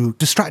trying to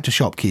distract a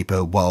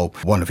shopkeeper while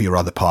one of your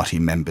other party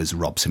members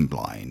robs him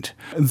blind.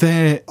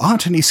 There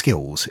aren't any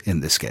skills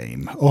in this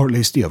game, or at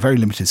least very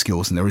limited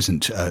skills, and there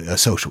isn't a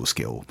social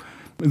skill.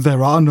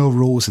 There are no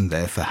rules in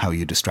there for how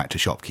you distract a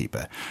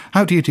shopkeeper.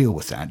 How do you deal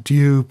with that? Do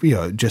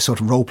you, just sort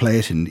of role play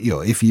it and,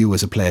 if you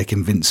as a player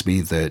convince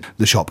me that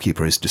the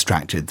shopkeeper is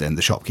distracted, then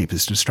the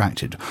shopkeeper's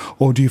distracted?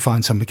 Or do you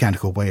find some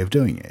mechanical way of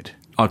doing it?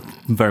 I'd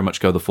very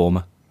much go the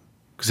former.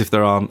 Because if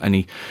there aren't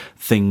any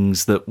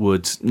things that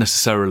would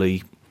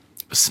necessarily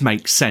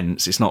make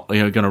sense, it's not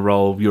going to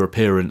roll your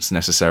appearance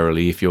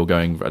necessarily if you're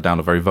going down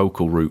a very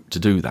vocal route to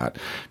do that,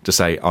 to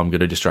say, I'm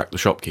going to distract the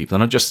shopkeeper,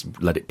 then I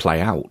just let it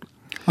play out.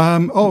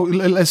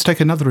 Let's take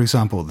another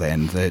example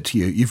then, that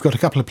you've got a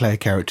couple of player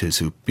characters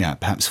who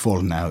perhaps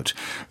fallen out.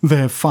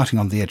 They're fighting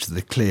on the edge of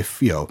the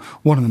cliff.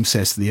 One of them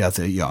says to the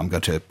other, I'm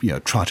going to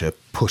try to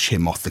push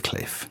him off the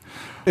cliff.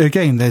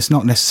 Again, there's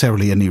not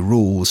necessarily any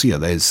rules.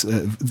 There's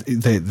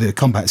the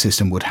combat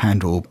system would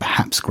handle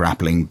perhaps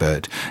grappling,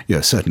 but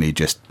certainly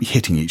just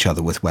hitting each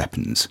other with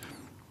weapons.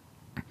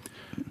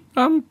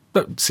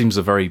 That seems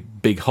a very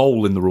big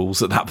hole in the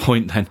rules at that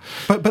point then.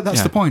 But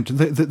that's the point.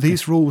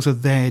 These rules are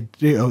there,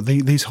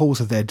 these holes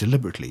are there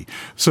deliberately.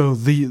 So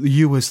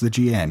you as the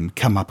GM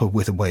come up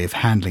with a way of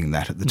handling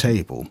that at the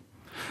table.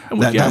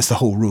 That's the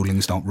whole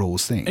rulings not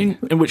rules thing.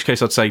 In which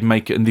case I'd say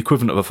make it the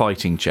equivalent of a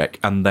fighting check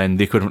and then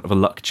the equivalent of a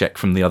luck check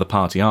from the other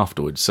party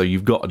afterwards. So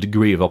you've got a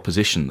degree of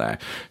opposition there.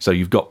 So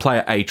you've got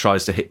player A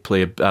tries to hit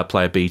player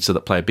B so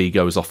that player B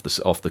goes off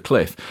the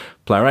cliff.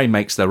 Player A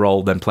makes their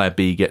roll, then player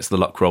B gets the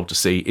luck roll to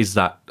see, is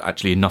that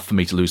actually enough for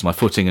me to lose my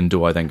footing, and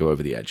do I then go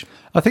over the edge?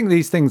 I think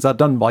these things are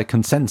done by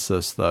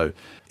consensus, though.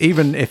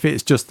 Even if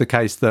it's just the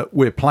case that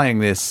we're playing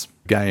this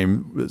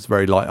game that's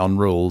very light on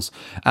rules,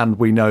 and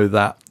we know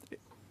that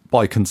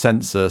by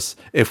consensus,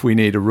 if we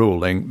need a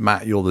ruling,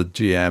 Matt, you're the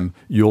GM,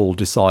 you'll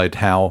decide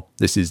how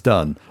this is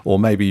done. Or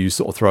maybe you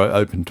sort of throw it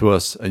open to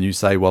us and you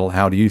say, well,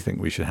 how do you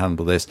think we should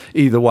handle this?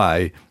 Either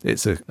way,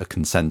 it's a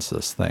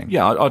consensus thing.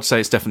 Yeah, I'd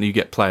say it's definitely you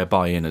get player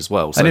buy-in as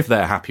well. So if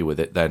they're happy with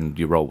it, then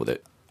you roll with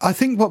it. I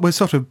think what we're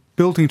sort of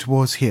building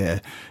towards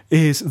here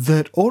is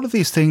that all of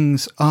these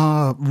things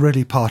are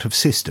really part of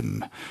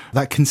system.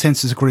 That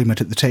consensus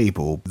agreement at the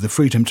table, the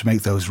freedom to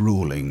make those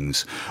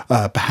rulings,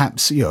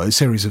 perhaps a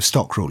series of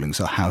stock rulings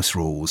or house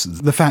rules,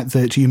 the fact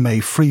that you may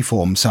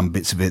freeform some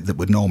bits of it that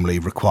would normally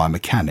require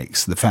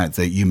mechanics, the fact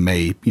that you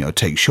may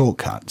take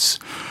shortcuts,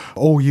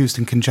 all used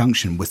in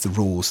conjunction with the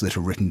rules that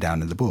are written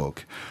down in the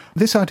book.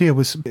 This idea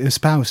was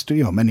espoused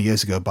many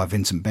years ago by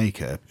Vincent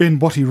Baker in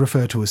what he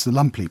referred to as the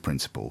Lumpley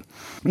principle,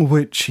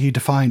 which he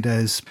defined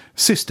as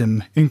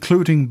system,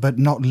 including but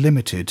not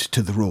limited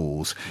to the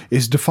rules,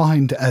 is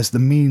defined as the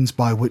means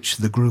by which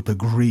the group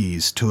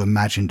agrees to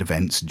imagined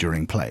events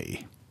during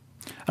play.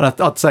 And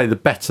I'd say the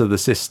better the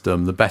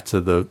system, the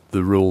better the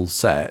rule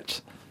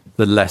set,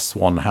 the less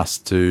one has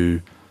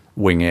to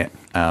wing it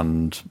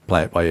and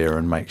play it by ear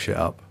and make shit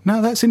up. Now,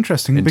 that's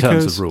interesting in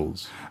terms of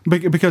rules.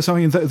 Because, I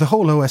mean, the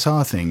whole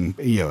OSR thing,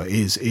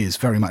 is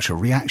very much a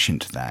reaction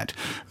to that.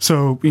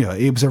 So,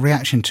 it was a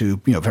reaction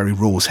to, very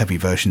rules-heavy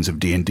versions of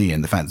D&D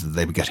and the fact that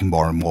they were getting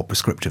more and more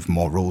prescriptive,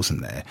 more rules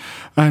in there.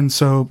 And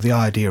so the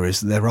idea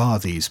is there are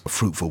these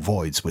fruitful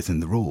voids within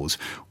the rules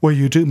where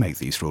you do make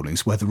these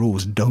rulings, where the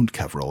rules don't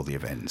cover all the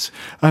events.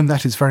 And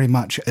that is very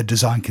much a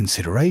design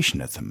consideration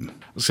of them.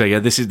 So, yeah,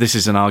 this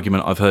is an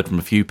argument I've heard from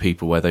a few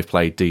people where they've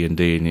played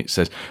D&D and it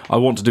says, I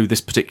want to do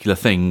this particular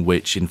thing,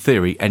 which in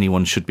theory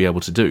anyone should be able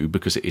to do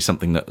because it is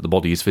something that the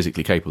body is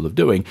physically capable of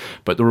doing,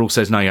 but the rule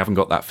says, no, you haven't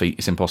got that feat,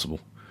 it's impossible.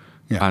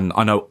 Yeah. And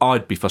I know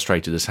I'd be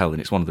frustrated as hell, and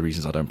it's one of the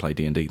reasons I don't play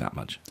D&D that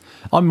much.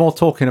 I'm more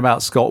talking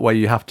about, Scott, where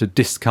you have to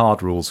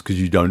discard rules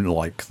because you don't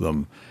like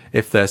them.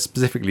 If they're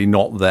specifically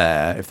not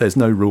there, if there's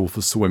no rule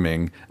for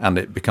swimming and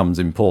it becomes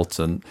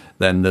important,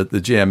 then the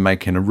GM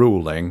making a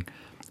ruling,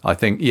 I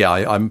think,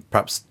 I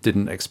perhaps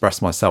didn't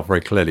express myself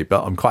very clearly,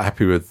 but I'm quite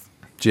happy with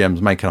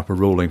GMs making up a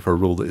ruling for a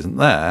rule that isn't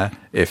there,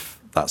 if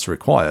that's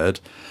required.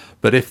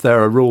 But if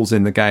there are rules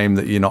in the game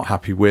that you're not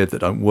happy with, that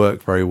don't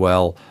work very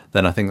well,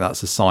 then I think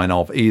that's a sign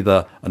of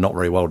either a not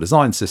very well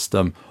designed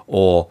system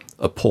or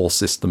a poor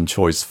system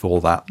choice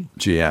for that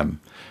GM.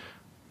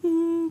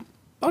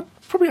 I'd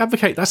probably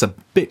advocate that's a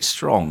bit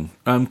strong,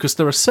 because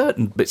there are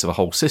certain bits of a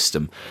whole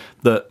system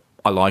that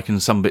I like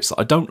and some bits that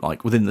I don't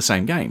like within the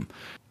same game.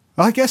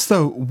 I guess,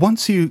 though,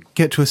 once you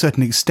get to a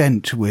certain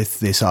extent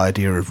with this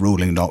idea of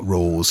ruling, not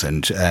rules,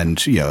 and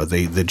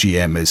the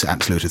GM is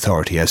absolute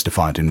authority as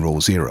defined in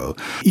Rule 0,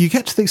 you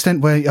get to the extent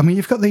where, I mean,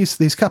 you've got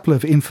these couple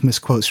of infamous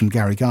quotes from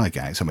Gary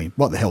Gygax. I mean,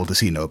 what the hell does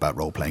he know about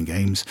role-playing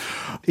games?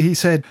 He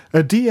said,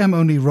 a DM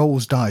only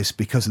rolls dice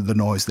because of the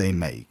noise they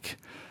make.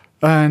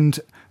 And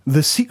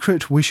the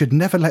secret we should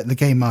never let the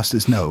game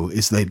masters know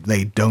is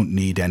they don't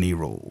need any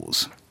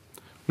rules.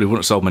 He wouldn't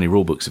have sold many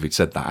rule books if he'd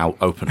said that out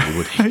openly,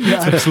 would he?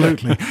 Yeah,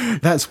 absolutely.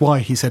 That's why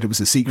he said it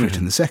was a secret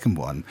in the second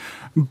one.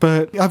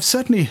 But I've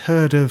certainly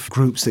heard of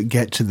groups that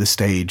get to the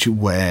stage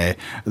where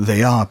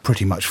they are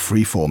pretty much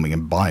free-forming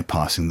and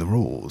bypassing the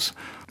rules.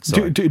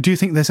 Do you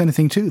think there's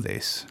anything to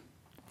this?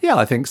 Yeah,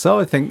 I think so.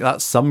 I think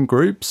that some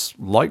groups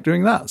like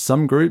doing that.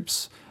 Some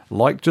groups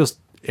like just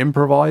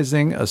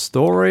improvising a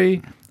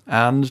story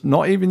and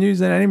not even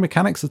using any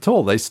mechanics at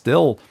all. They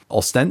still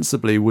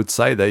ostensibly would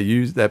say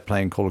they're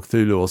playing Call of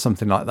Cthulhu or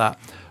something like that,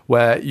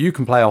 where you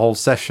can play a whole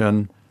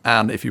session,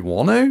 and if you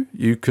want to,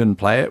 you can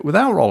play it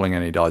without rolling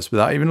any dice,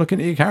 without even looking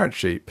at your character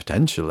sheet,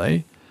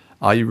 potentially.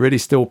 Are you really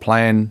still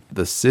playing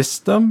the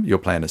system? You're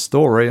playing a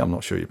story. I'm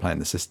not sure you're playing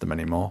the system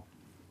anymore.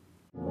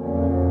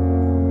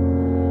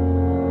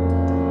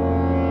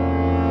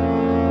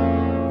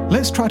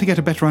 Let's try to get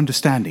a better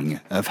understanding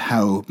of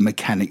how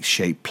mechanics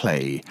shape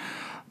play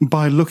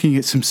by looking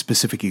at some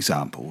specific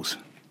examples.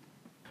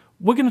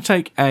 We're going to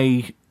take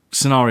a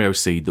scenario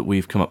seed that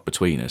we've come up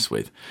between us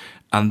with,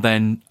 and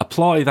then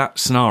apply that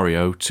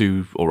scenario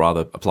to, or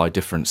rather apply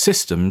different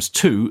systems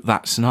to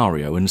that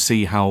scenario and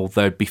see how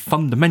they'd be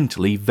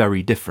fundamentally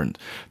very different.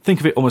 Think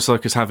of it almost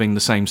like as having the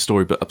same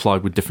story but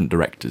applied with different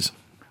directors.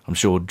 I'm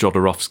sure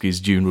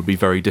Jodorowsky's Dune would be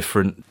very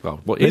different.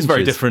 Well, what is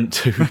very different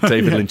to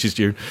David Lynch's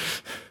Dune.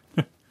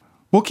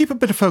 We'll keep a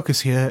bit of focus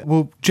here.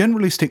 We'll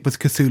generally stick with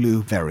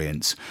Cthulhu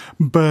variants,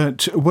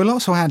 but we'll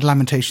also add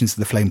Lamentations of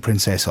the Flame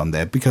Princess on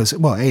there because,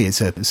 well, A,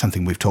 it's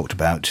something we've talked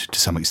about to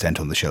some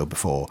extent on the show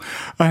before,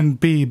 and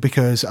B,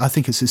 because I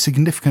think it's a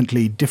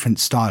significantly different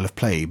style of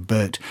play,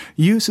 but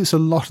uses a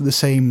lot of the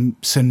same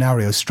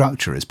scenario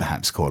structure as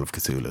perhaps Call of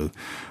Cthulhu,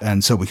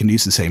 and so we can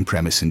use the same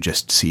premise and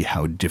just see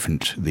how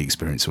different the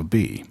experience would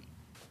be.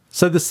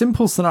 So the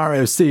simple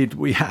scenario seed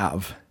we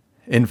have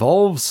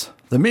involves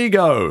the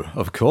Migo,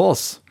 of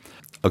course.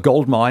 A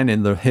gold mine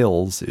in the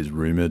hills is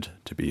rumoured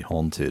to be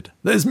haunted.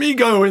 There's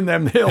Migo in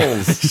them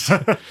hills!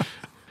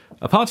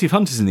 A party of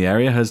hunters in the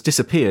area has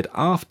disappeared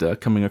after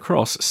coming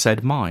across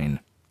said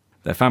mine.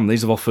 Their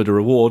families have offered a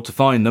reward to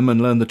find them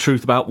and learn the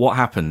truth about what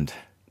happened.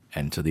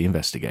 Enter the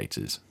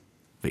investigators.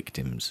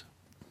 Victims.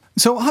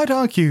 So I'd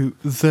argue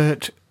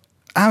that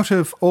out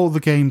of all the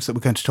games that we're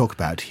going to talk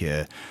about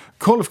here,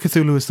 Call of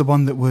Cthulhu is the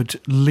one that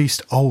would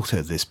least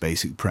alter this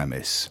basic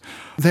premise.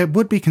 There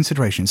would be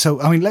consideration. So,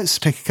 let's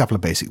take a couple of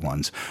basic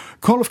ones.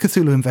 Call of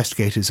Cthulhu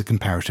investigators are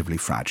comparatively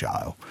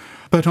fragile.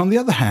 But on the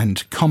other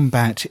hand,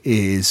 combat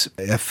is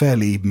a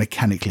fairly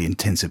mechanically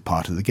intensive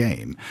part of the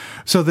game.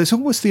 So there's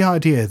always the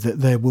idea that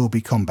there will be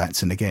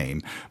combats in a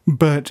game,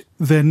 but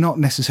they're not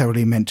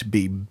necessarily meant to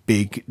be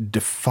big,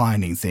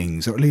 defining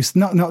things, or at least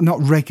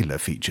not regular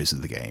features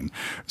of the game.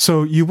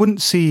 So you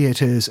wouldn't see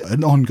it as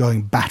an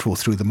ongoing battle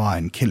through the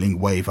mind, killing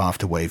wave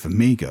after wave of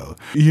Mi-Go.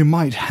 You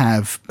might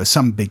have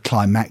some big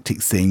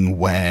climactic thing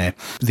where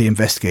the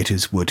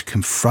investigators would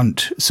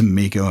confront some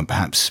Mi-Go and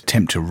perhaps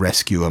attempt to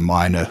rescue a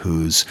miner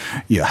who's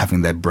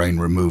having their brain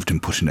removed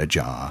and put in a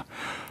jar.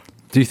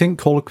 Do you think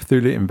Call of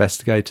Cthulhu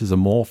investigators are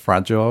more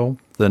fragile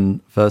than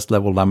first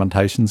level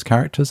Lamentations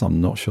characters? I'm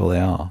not sure they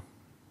are.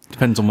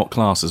 Depends on what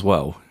class as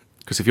well.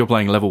 Because if you're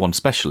playing level 1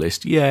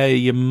 specialist,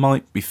 you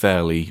might be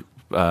fairly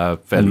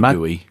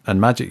gooey. And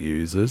magic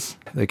users,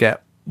 they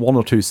get one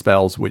or two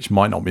spells which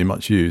might not be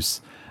much use,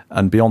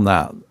 and beyond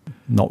that,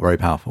 not very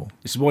powerful.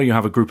 This is why you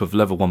have a group of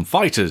level 1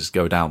 fighters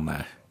go down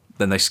there.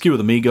 Then they skewer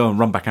the Mi-Go and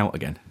run back out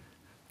again.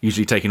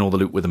 Usually taking all the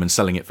loot with them and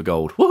selling it for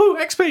gold. Woohoo,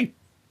 XP!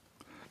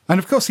 And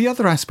of course, the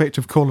other aspect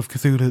of Call of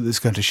Cthulhu that's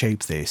going to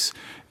shape this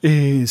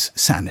is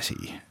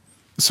sanity.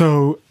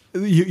 So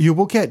you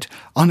will get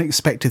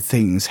unexpected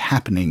things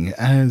happening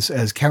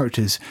as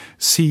characters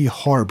see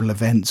horrible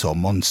events or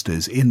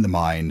monsters in the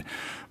mine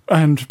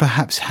and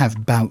perhaps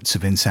have bouts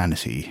of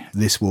insanity.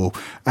 This will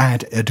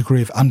add a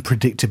degree of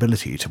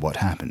unpredictability to what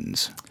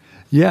happens.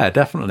 Yeah,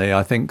 definitely.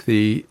 I think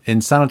the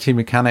insanity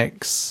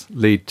mechanics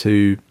lead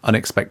to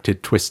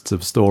unexpected twists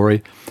of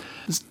story.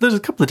 There's a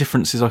couple of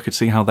differences I could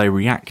see how they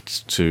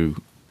react to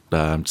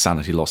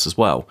sanity loss as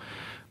well.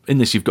 In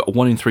this, you've got a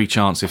 1 in 3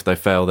 chance if they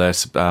fail their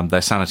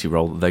sanity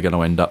roll that they're going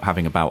to end up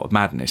having a bout of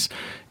madness.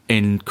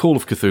 In Call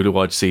of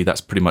Cthulhu, I'd see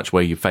that's pretty much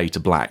where you fade to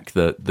black,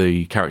 that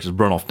the characters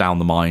run off down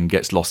the mine,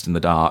 gets lost in the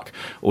dark,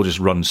 or just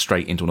run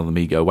straight into another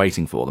Mi-Go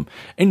waiting for them.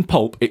 In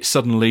Pulp, it's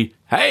suddenly,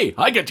 hey,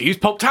 I get to use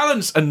Pulp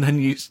talents! And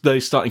then they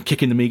start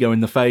kicking the Mi-Go in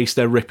the face,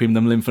 they're ripping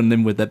them limb from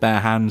limb with their bare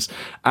hands,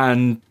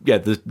 and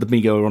the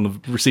Mi-Go are on the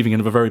receiving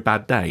end of a very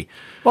bad day.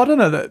 Well, I don't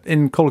know that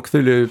in Call of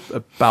Cthulhu, a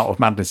bout of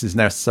madness is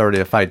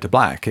necessarily a fade to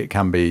black. It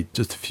can be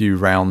just a few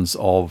rounds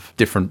of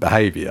different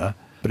behaviour,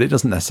 but it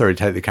doesn't necessarily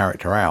take the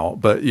character out.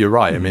 But you're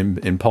right.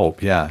 In Pulp,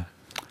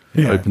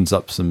 definitely opens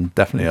up some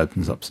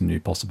new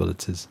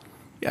possibilities.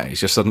 Yeah,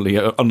 it's just suddenly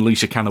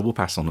unleash a cannibal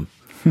pass on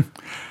them.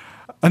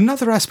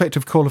 Another aspect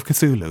of Call of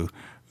Cthulhu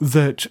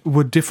that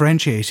would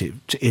differentiate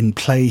it in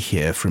play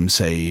here from,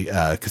 say,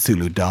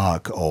 Cthulhu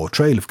Dark or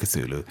Trail of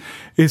Cthulhu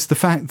is the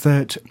fact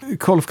that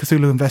Call of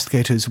Cthulhu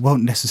investigators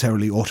won't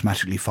necessarily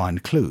automatically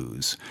find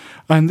clues.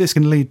 And this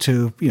can lead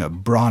to,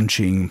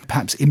 branching,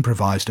 perhaps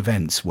improvised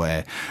events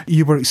where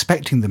you were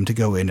expecting them to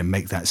go in and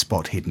make that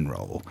spot hidden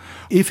roll.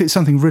 If it's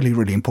something really,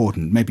 really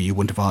important, maybe you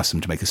wouldn't have asked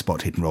them to make a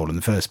spot hidden roll in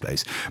the first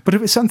place. But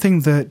if it's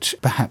something that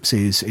perhaps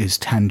is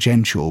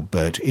tangential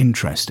but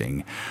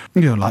interesting,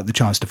 like the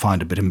chance to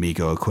find a bit of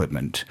Mi-Go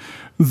equipment,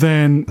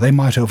 then they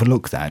might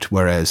overlook that,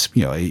 whereas,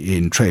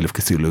 in Trail of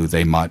Cthulhu,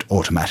 they might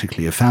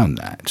automatically have found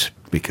that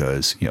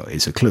because,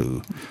 it's a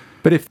clue.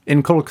 But if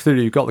in Call of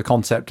Cthulhu you've got the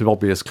concept of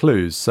obvious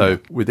clues, so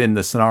within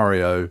the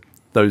scenario,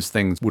 those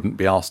things wouldn't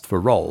be asked for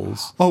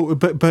rolls. Oh,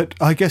 but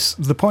I guess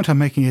the point I'm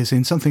making is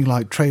in something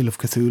like Trail of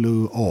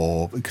Cthulhu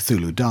or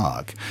Cthulhu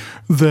Dark,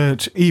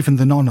 that even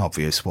the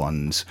non-obvious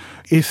ones,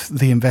 if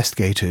the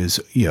investigators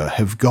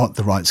have got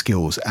the right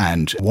skills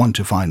and want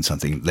to find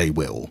something, they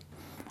will.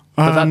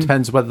 But that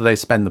depends whether they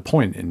spend the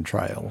point in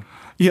Trail.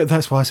 Yeah,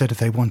 that's why I said if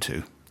they want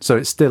to. So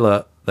it's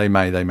still they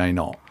may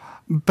not.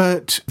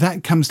 But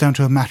that comes down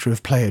to a matter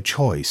of player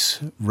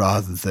choice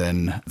rather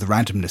than the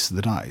randomness of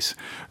the dice.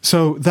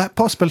 So that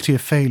possibility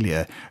of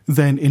failure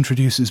then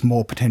introduces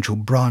more potential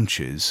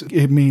branches.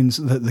 It means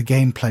that the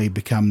gameplay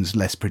becomes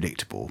less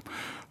predictable.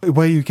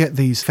 Where you get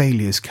these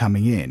failures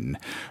coming in,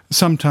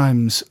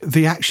 sometimes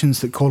the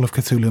actions that Call of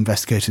Cthulhu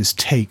investigators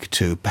take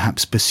to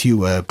perhaps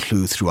pursue a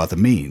clue through other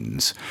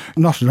means,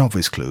 not an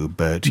obvious clue,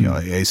 but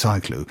a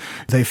side clue,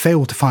 they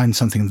fail to find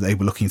something that they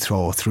were looking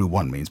through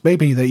one means.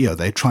 Maybe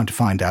they're trying to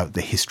find out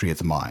the history of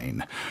the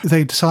mine.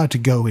 They decide to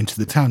go into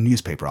the town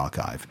newspaper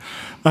archive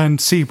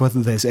and see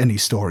whether there's any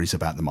stories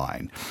about the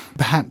mine.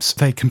 Perhaps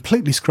they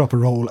completely screw up a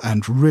roll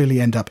and really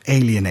end up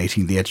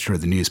alienating the editor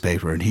of the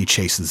newspaper, and he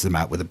chases them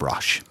out with a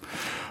brush.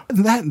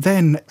 That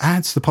then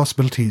adds the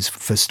possibilities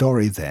for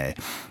story there,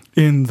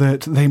 in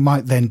that they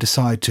might then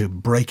decide to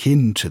break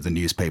into the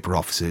newspaper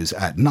offices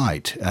at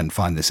night and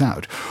find this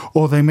out.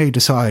 Or they may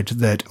decide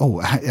that,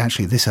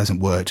 actually this hasn't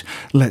worked,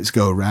 let's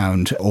go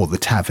around all the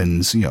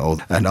taverns,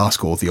 and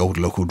ask all the old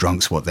local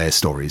drunks what their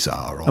stories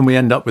are. And we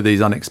end up with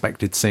these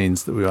unexpected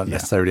scenes that we weren't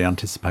necessarily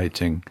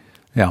anticipating.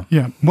 Yeah.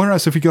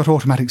 Whereas if you got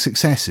automatic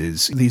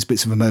successes, these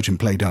bits of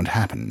emergent play don't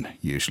happen,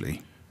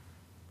 usually.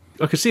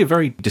 I could see a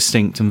very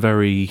distinct and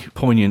very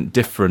poignant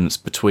difference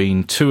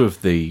between two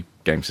of the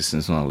game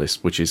systems on our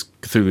list, which is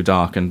Cthulhu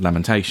Dark and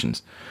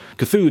Lamentations.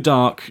 Cthulhu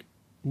Dark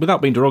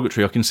without being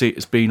derogatory, I can see it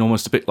as being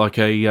almost a bit like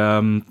a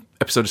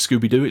episode of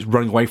Scooby-Doo. It's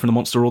running away from the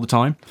monster all the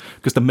time.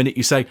 Because the minute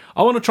you say,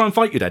 I want to try and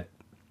fight you, Dad.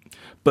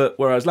 But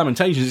whereas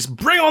Lamentations is,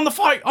 bring on the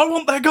fight, I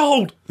want their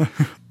gold.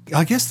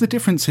 I guess the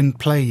difference in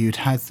play you'd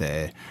had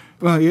there,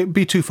 well, it'd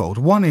be twofold.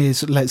 One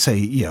is, let's say,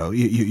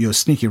 you're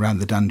sneaking around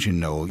the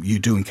dungeon or you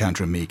do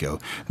encounter a Migo,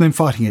 and then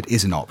fighting it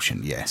is an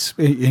option, yes.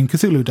 In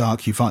Cthulhu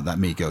Dark, you fight that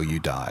Migo, you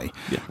die.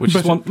 Yeah, which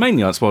is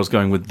mainly that's why I was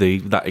going with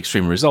that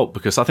extreme result,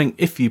 because I think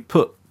if you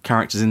put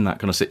characters in that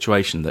kind of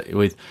situation, that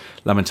with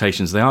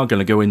Lamentations, they are going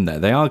to go in there,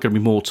 they are going to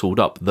be more tooled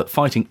up, that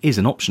fighting is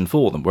an option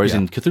for them, whereas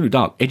in Cthulhu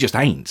Dark, it just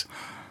ain't.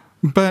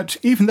 But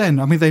even then,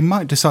 I mean, they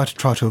might decide to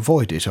try to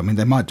avoid it. I mean,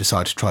 they might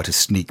decide to try to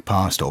sneak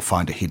past or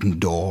find a hidden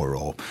door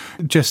or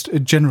just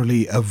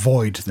generally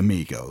avoid the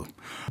Migo.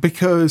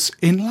 Because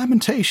in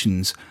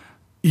Lamentations,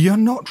 you're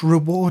not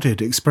rewarded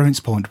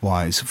experience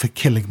point-wise for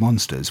killing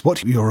monsters.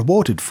 What you're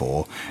rewarded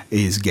for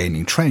is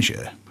gaining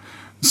treasure.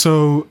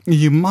 So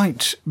you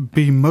might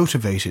be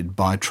motivated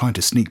by trying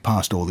to sneak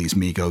past all these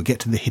Migo, get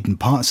to the hidden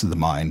parts of the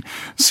mine,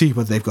 see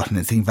whether they've got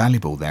anything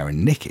valuable there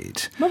and nick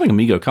it. I think a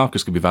Migo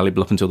carcass could be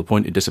valuable up until the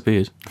point it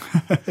disappears.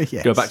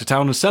 Yes. Go back to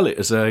town and sell it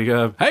as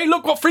a, hey,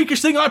 look what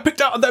freakish thing I picked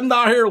out of them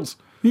there hills.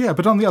 Yeah,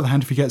 but on the other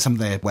hand, if you get some of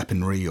their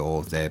weaponry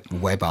or their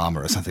web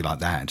armour or something like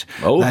that,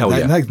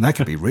 that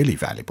could be really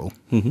valuable.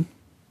 Mm-hmm.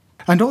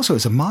 And also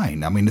as a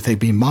mine, I mean, if they've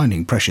been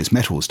mining precious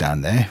metals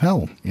down there,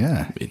 oh,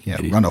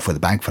 run off with a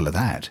bag full of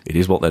that. It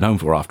is what they're known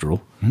for, after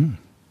all. Mm.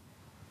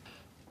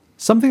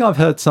 Something I've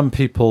heard some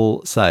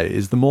people say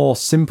is the more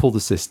simple the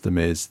system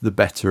is, the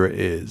better it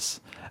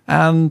is.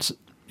 And,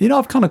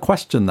 I've kind of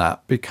questioned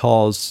that,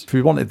 because if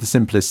we wanted the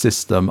simplest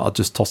system, I'd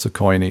just toss a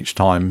coin each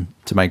time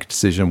to make a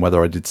decision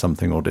whether I did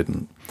something or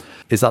didn't.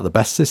 Is that the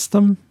best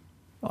system?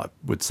 I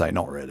would say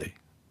not really.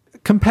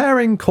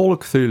 Comparing Call of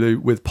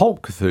Cthulhu with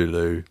Pulp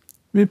Cthulhu,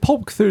 I mean,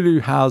 Pulp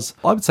Cthulhu has,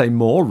 I would say,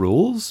 more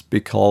rules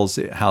because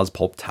it has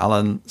pulp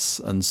talents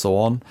and so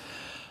on.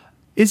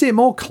 Is it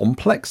more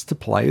complex to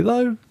play,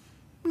 though?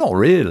 Not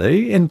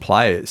really. In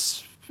play,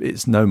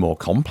 it's no more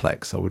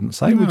complex, I wouldn't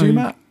say. No. Would you,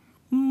 Matt?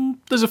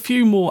 There's a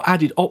few more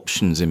added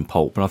options in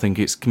Pulp, and I think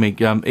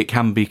it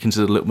can be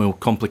considered a little more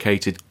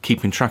complicated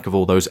keeping track of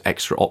all those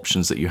extra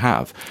options that you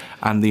have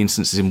and the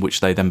instances in which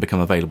they then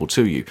become available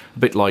to you. A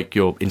bit like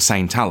your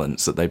insane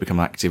talents, that they become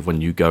active when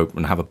you go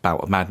and have a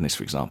bout of madness,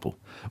 for example.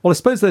 Well, I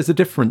suppose there's a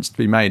difference to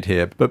be made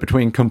here, but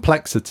between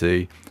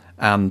complexity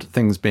and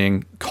things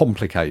being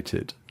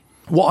complicated.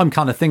 What I'm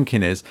kind of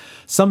thinking is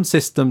some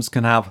systems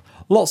can have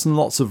lots and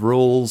lots of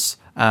rules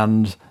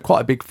and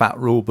quite a big fat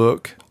rule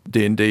book.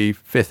 D&D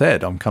 5th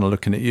ed, I'm kind of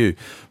looking at you.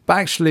 But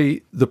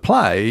actually, the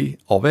play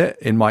of it,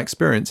 in my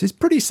experience, is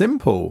pretty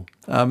simple.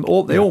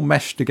 They all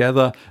mesh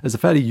together as a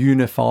fairly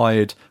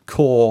unified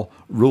core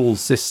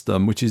rules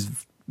system, which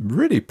is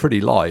really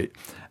pretty light.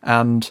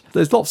 And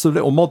there's lots of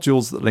little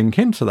modules that link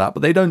into that,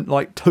 but they don't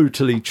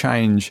totally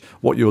change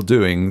what you're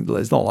doing.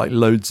 There's not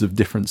loads of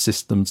different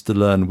systems to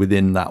learn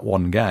within that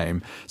one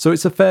game. So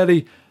it's a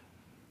fairly,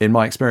 in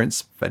my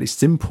experience, fairly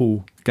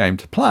simple game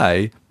to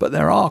play, but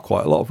there are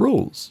quite a lot of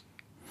rules.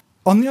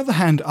 On the other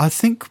hand, I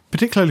think,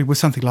 particularly with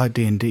something like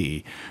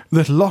D&D,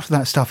 that a lot of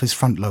that stuff is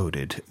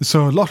front-loaded.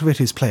 So a lot of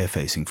it is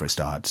player-facing for a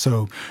start.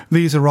 So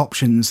these are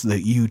options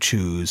that you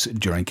choose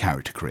during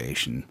character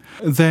creation.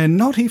 They're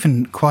not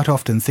even quite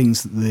often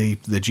things that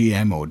the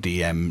GM or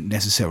DM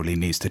necessarily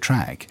needs to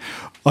track.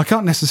 I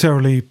can't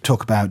necessarily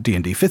talk about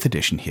D&D 5th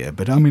edition here,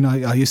 but I mean,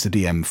 I used to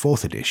DM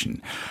 4th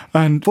edition.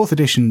 And 4th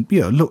edition,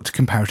 looked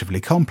comparatively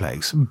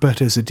complex,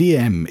 but as a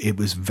DM, it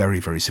was very,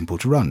 very simple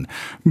to run,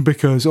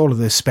 because all of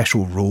the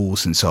special rules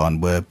and so on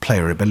were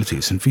player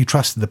abilities, and if you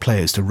trusted the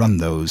players to run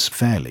those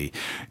fairly,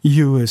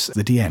 you as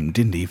the DM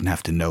didn't even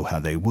have to know how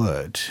they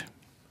worked.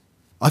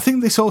 I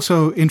think this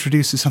also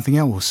introduces something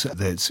else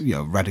that's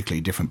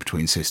radically different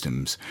between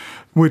systems,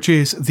 which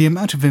is the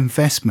amount of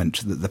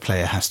investment that the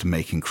player has to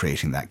make in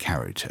creating that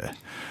character.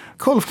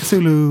 Call of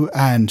Cthulhu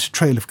and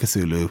Trail of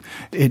Cthulhu,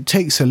 it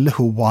takes a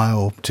little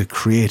while to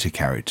create a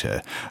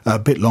character, a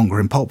bit longer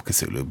in Pulp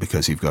Cthulhu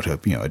because you've got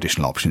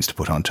additional options to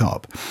put on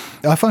top.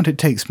 I find it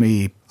takes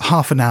me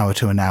half an hour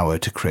to an hour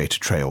to create a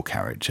Trail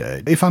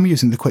character. If I'm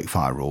using the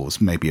quickfire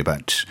rules, maybe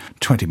about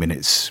 20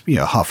 minutes,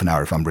 half an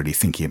hour if I'm really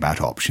thinking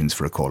about options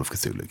for a Call of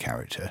Cthulhu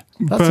character.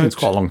 That seems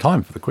quite a long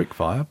time for the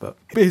quickfire, but...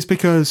 It's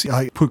because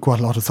I put quite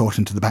a lot of thought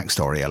into the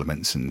backstory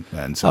elements and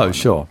so on. Oh,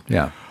 sure,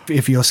 yeah.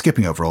 If you're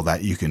skipping over all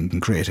that, you can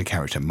create a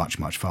character much,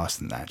 much faster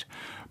than that.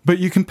 But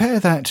you compare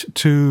that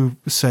to,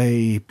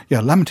 say,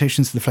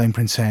 Lamentations of the Flame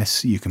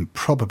Princess, you can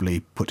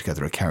probably put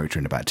together a character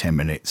in about 10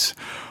 minutes.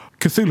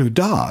 Cthulhu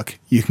Dark,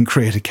 you can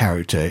create a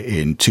character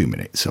in 2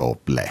 minutes or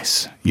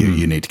less.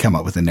 You need to come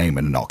up with a name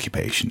and an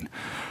occupation.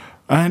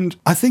 And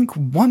I think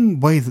one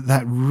way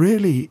that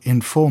really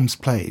informs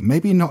play,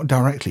 maybe not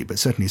directly, but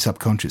certainly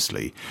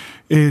subconsciously,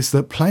 is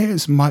that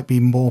players might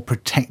be more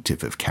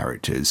protective of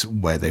characters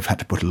where they've had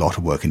to put a lot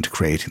of work into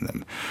creating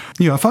them.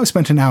 If I've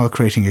spent an hour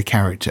creating a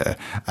character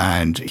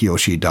and he or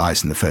she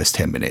dies in the first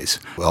 10 minutes,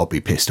 well, I'll be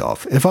pissed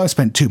off. If I've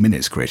spent 2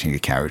 minutes creating a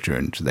character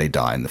and they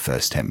die in the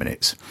first 10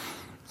 minutes,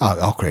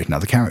 I'll create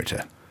another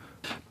character.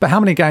 But how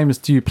many games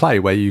do you play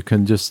where you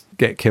can just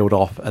get killed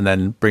off and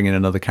then bring in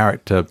another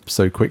character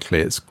so quickly?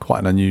 It's quite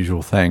an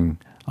unusual thing,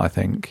 I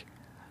think.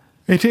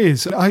 It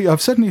is. I've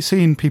certainly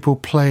seen people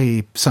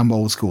play some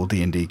old school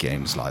D&D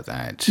games like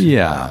that.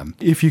 Yeah.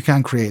 If you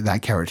can create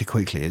that character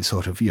quickly, it's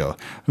sort of,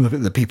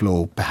 the people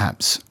will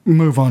perhaps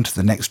move on to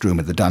the next room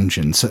of the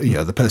dungeon. So,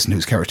 the person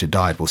whose character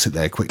died will sit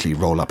there, quickly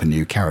roll up a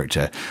new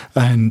character.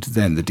 And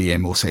then the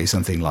DM will say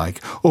something like,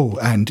 oh,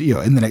 and,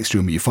 in the next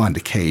room you find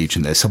a cage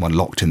and there's someone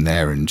locked in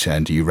there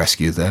and you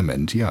rescue them.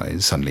 And,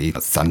 it's suddenly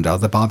Thunder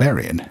the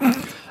Barbarian.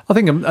 I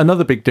think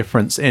another big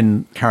difference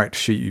in character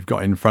sheet you've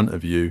got in front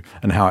of you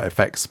and how it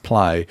affects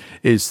play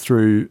is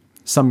through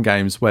some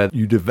games where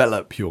you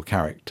develop your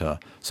character.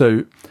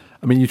 So,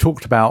 you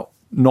talked about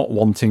not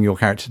wanting your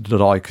character to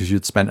die because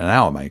you'd spent an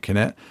hour making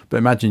it, but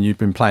imagine you've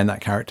been playing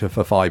that character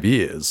for 5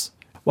 years.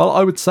 Well,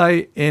 I would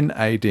say in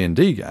a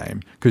D&D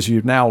game, because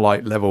you've now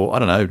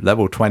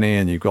level 20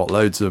 and you've got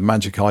loads of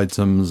magic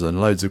items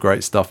and loads of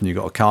great stuff and you've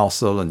got a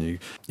castle and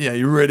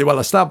you're really well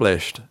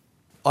established.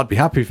 I'd be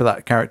happy for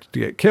that character to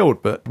get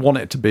killed, but want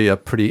it to be a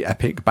pretty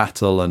epic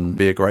battle and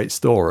be a great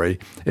story.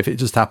 If it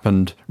just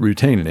happened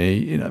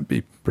routinely, it'd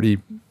be pretty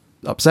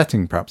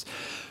upsetting, perhaps.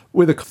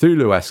 With a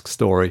Cthulhu-esque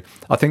story,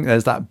 I think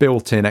there's that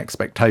built-in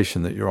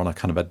expectation that you're on a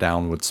kind of a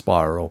downward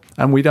spiral.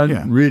 And we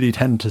don't really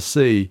tend to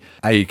see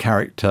a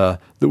character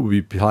that will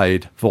be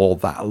played for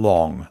that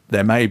long.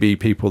 There may be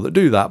people that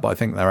do that, but I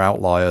think they're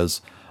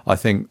outliers. I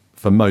think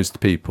for most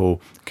people,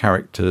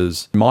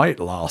 characters might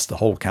last a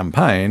whole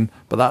campaign,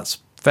 but that's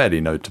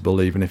fairly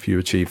notable even if you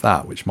achieve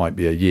that, which might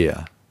be a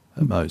year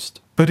at most.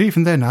 But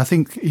even then, I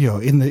think,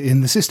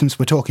 in the systems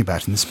we're talking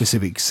about, in the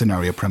specific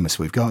scenario premise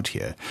we've got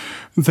here,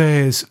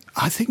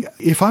 I think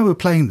if I were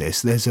playing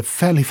this, there's a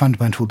fairly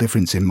fundamental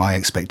difference in my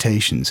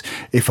expectations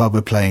if I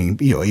were playing,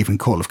 even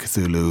Call of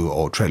Cthulhu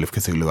or Trail of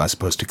Cthulhu as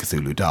opposed to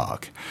Cthulhu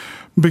Dark.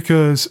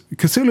 Because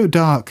Cthulhu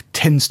Dark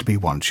tends to be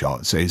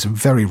one-shot, so it's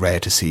very rare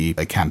to see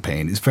a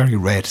campaign. It's very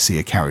rare to see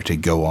a character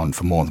go on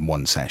for more than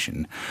one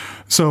session.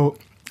 So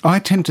I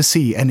tend to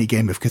see any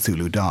game of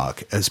Cthulhu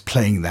Dark as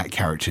playing that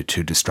character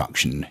to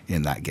destruction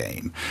in that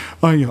game.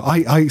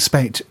 I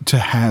expect to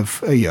have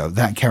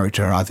that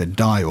character either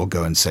die or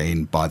go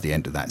insane by the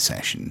end of that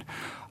session.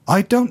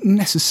 I don't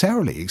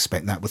necessarily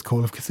expect that with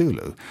Call of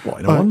Cthulhu. What,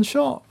 in a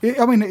one-shot?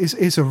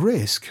 It's a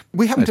risk.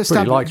 We haven't It's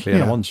pretty likely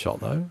in a one-shot,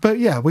 though. But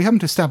we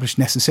haven't established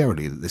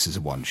necessarily that this is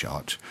a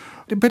one-shot.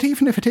 But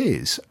even if it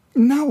is,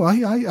 no,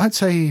 I'd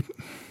say...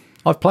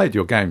 I've played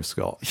your game,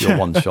 Scott, your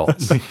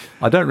one-shots.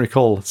 I don't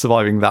recall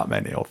surviving that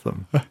many of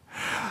them.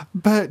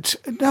 But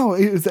no,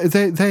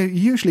 there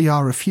usually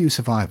are a few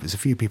survivors, a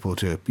few people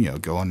to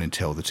go on and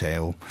tell the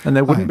tale. And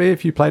there wouldn't be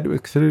if you played it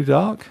with Cthulhu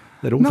Dark?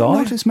 They'd all die?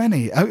 Not as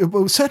many.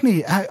 Well,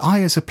 certainly I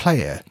as a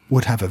player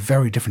would have a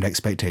very different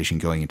expectation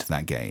going into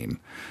that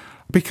game.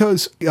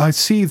 Because I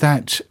see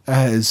that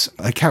as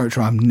a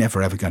character I'm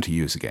never ever going to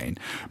use again.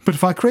 But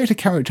if I create a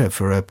character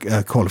for a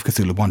Call of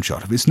Cthulhu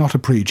one-shot, if it's not a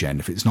pre-gen,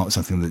 if it's not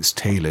something that's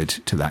tailored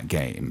to that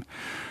game,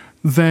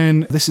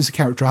 then this is a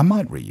character I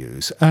might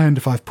reuse. And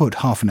if I've put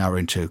half an hour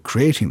into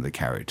creating the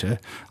character,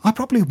 I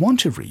probably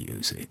want to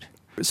reuse it.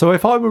 So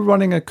if I were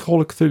running a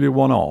Call of Cthulhu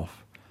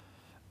one-off,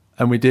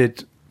 and we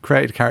did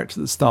create a character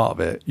at the start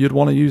of it, you'd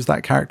want to use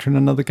that character in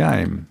another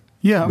game?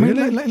 Yeah,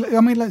 Really?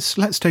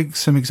 Let's take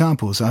some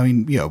examples.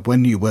 When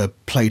you were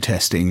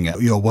playtesting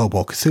your World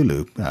War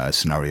Cthulhu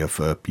scenario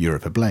for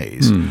Europe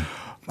Ablaze,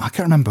 I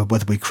can't remember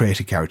whether we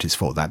created characters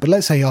for that, but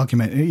let's say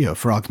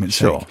for argument's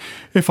sake,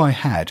 if I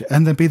had,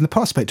 and there'd been the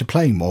prospect of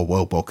playing more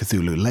World War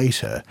Cthulhu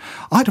later,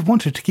 I'd have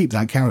wanted to keep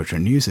that character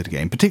and use it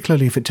again,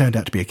 particularly if it turned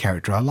out to be a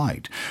character I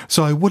liked.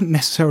 So I wouldn't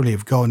necessarily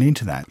have gone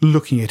into that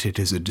looking at it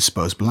as a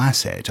disposable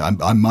asset.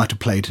 I might have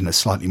played in a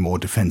slightly more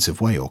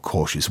defensive way or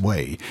cautious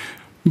way.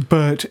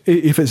 But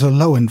if it's a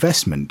low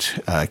investment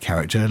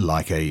character,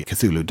 like a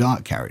Cthulhu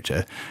Dark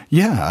character,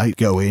 I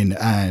go in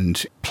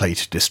and play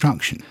to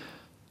destruction.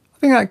 I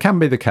think that can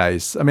be the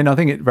case. I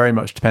think it very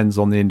much depends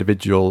on the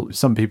individual.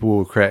 Some people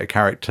will create a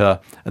character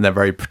and they're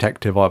very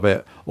protective of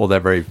it, or they're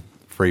very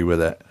free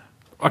with it.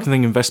 I can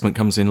think investment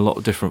comes in a lot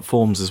of different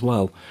forms as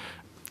well.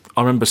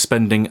 I remember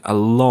spending a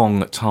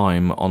long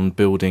time on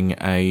building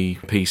a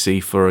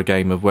PC for a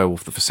game of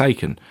Werewolf the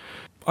Forsaken.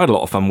 I had a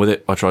lot of fun with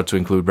it. I tried to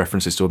include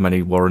references to as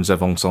many Warren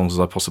Zevon songs as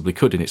I possibly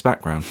could in its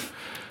background.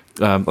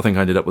 I think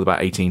I ended up with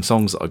about 18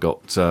 songs that I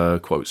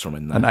got quotes from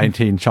in there. And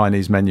 18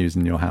 Chinese menus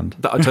in your hand.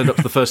 I turned up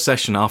to the first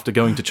session after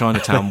going to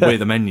Chinatown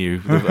with a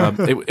menu.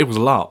 It was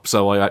a LARP,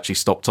 so I actually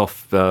stopped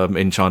off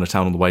in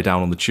Chinatown on the way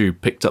down on the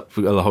tube, picked up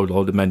a whole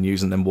load of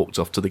menus and then walked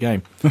off to the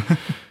game.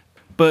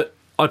 But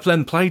I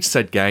then played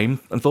said game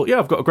and thought,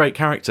 I've got a great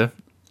character.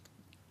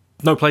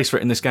 No place for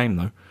it in this game,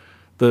 though.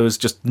 There was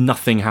just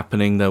nothing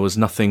happening. There was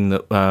nothing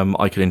that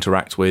I could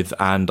interact with,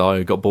 and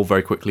I got bored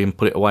very quickly and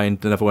put it away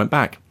and never went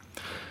back.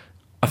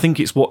 I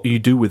think it's what you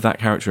do with that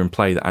character in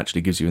play that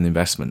actually gives you an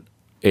investment.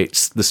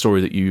 It's the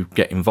story that you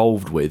get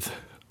involved with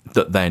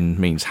that then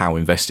means how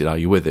invested are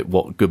you with it?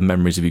 What good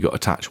memories have you got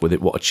attached with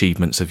it? What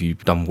achievements have you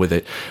done with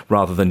it?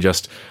 Rather than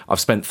just, I've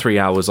spent 3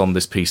 hours on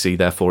this PC,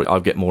 therefore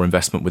I'll get more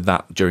investment with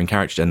that during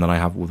character gen than I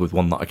have with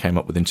one that I came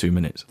up with in 2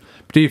 minutes.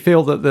 Do you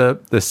feel that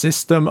the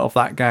system of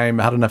that game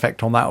had an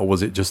effect on that, or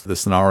was it just the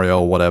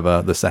scenario or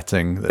whatever, the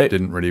setting that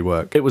didn't really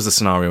work? It was the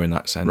scenario in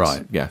that sense.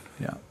 Right. Yeah.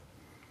 Yeah.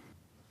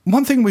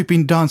 One thing we've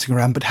been dancing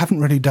around but haven't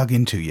really dug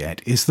into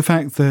yet is the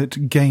fact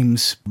that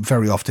games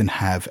very often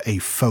have a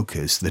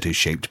focus that is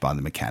shaped by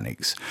the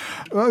mechanics.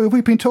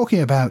 We've been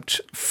talking about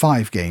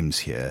 5 games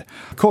here: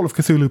 Call of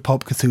Cthulhu,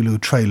 Pulp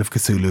Cthulhu, Trail of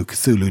Cthulhu,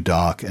 Cthulhu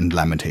Dark, and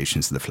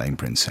Lamentations of the Flame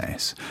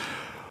Princess.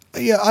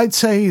 Yeah, I'd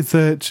say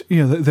that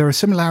there are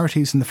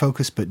similarities in the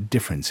focus but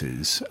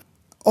differences.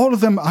 All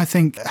of them, I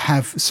think,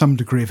 have some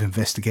degree of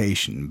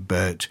investigation,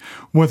 but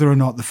whether or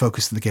not the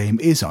focus of the game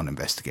is on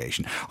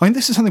investigation. I mean,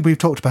 this is something we've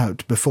talked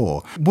about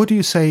before. Would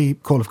you say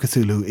Call of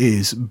Cthulhu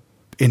is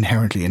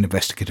inherently an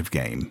investigative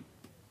game?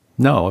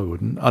 No, I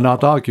wouldn't. And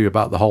I'd argue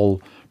about the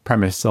whole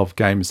premise of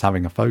games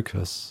having a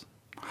focus.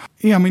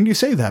 Yeah, I mean, you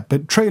say that,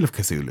 but Trail of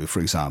Cthulhu,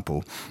 for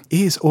example,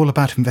 is all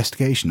about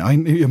investigation. I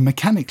mean,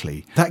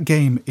 mechanically, that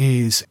game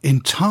is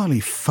entirely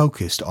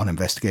focused on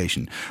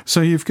investigation.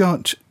 So you've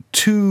got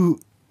 2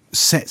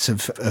 sets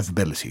of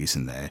abilities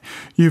in there.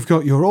 You've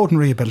got your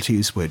ordinary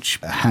abilities, which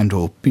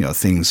handle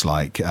things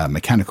like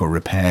mechanical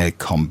repair,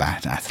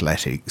 combat,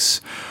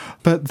 athletics.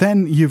 But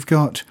then you've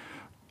got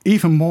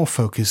even more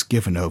focus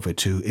given over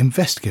to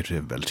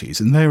investigative abilities,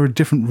 and there are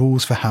different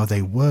rules for how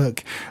they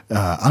work.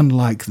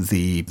 Unlike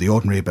the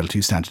ordinary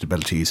abilities, standard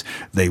abilities,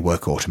 they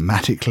work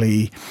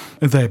automatically.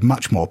 They're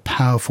much more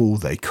powerful.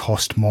 They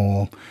cost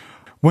more.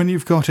 When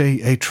you've got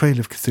a Trail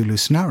of Cthulhu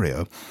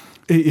scenario,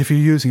 if you're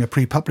using a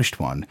pre-published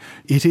one,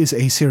 it is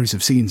a series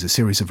of scenes, a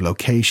series of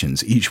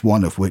locations, each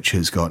one of which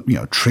has got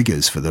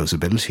triggers for those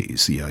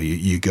abilities.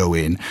 You go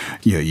in,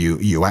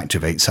 you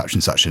activate such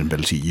and such an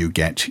ability, you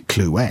get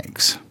clue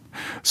X.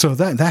 So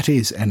that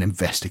is an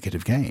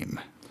investigative game.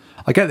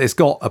 I get it's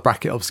got a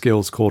bracket of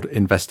skills called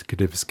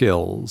investigative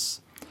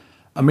skills.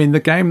 I mean, the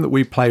game that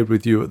we played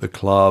with you at the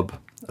club,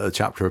 a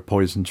chapter of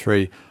Poison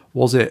Tree,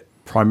 was it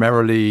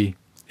primarily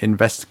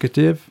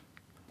investigative?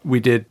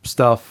 We did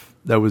stuff.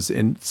 There was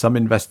some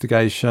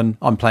investigation.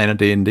 I'm playing a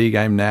D&D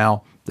game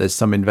now. There's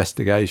some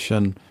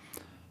investigation.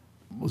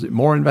 Was it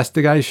more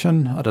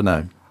investigation? I don't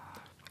know.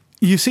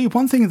 You see,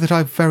 one thing that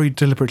I very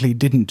deliberately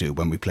didn't do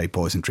when we played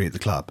Poison Tree at the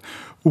club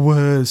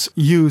was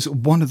use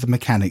one of the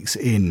mechanics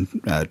in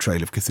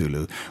Trail of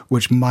Cthulhu,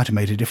 which might have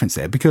made a difference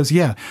there. Because,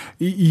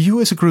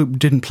 you as a group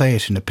didn't play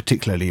it in a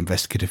particularly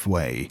investigative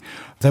way.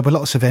 There were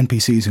lots of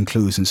NPCs and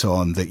clues and so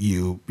on that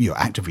you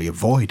actively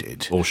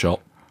avoided. Or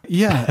shot.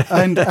 Yeah,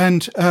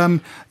 and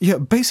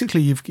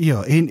basically you've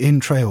in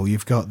Trail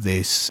you've got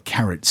this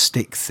carrot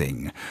stick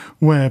thing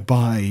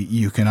whereby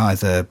you can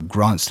either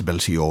grant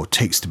stability or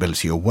take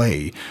stability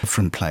away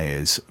from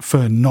players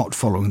for not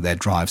following their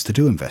drives to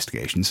do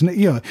investigations.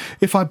 And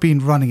if I'd been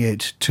running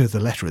it to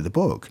the letter of the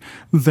book,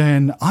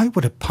 then I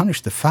would have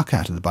punished the fuck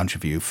out of the bunch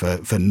of you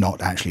for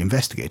not actually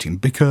investigating,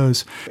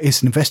 because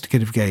it's an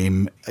investigative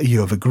game.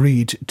 You have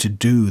agreed to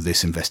do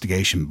this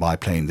investigation by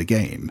playing the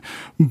game.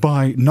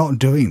 By not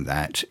doing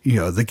that,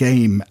 the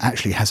game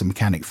actually has a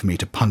mechanic for me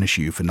to punish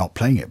you for not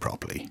playing it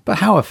properly. But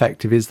how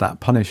effective is that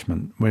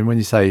punishment? When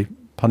you say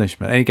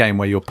punishment, any game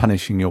where you're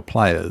punishing your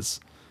players,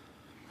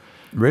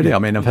 really? Yeah. I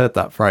mean, I've heard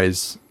that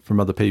phrase from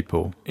other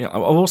people. Yeah,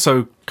 I've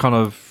also kind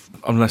of,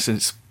 unless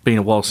it's been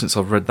a while since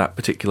I've read that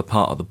particular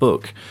part of the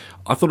book,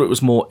 I thought it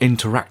was more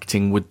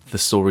interacting with the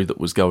story that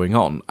was going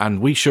on,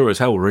 and we sure as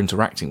hell were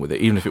interacting with it.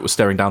 Even if it was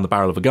staring down the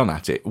barrel of a gun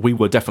at it, we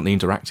were definitely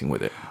interacting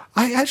with it.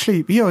 I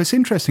actually, it's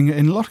interesting.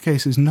 In a lot of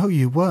cases, no,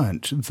 you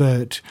weren't.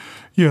 That,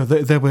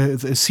 there were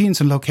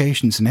scenes and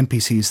locations and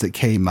NPCs that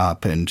came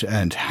up and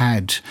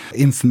had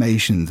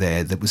information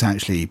there that was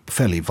actually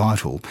fairly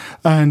vital.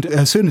 And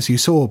as soon as you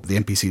saw the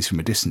NPCs from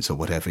a distance or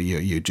whatever,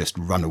 you just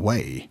run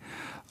away.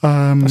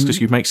 That's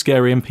because you make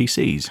scary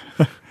NPCs.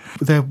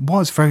 There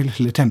was very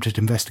little attempt at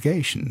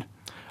investigation.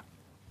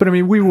 But I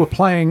mean, we were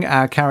playing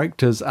our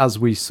characters as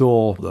we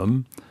saw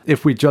them.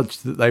 If we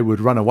judged that they would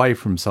run away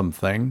from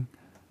something,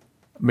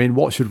 I mean,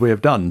 what should we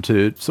have done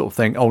to sort of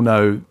think, oh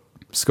no,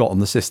 Scott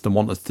and the system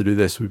want us to do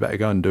this, we better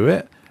go and do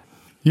it?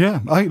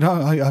 Yeah,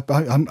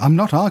 I'm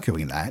not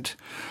arguing that.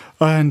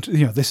 And,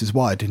 this is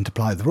why I didn't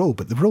apply the rule,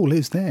 but the rule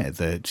is there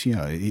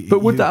that,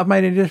 But would that have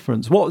made any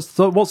difference? What's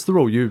the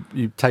rule? You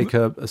take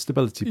a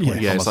stability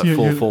point. Yeah, it's like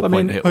 4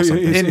 point hit or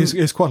something.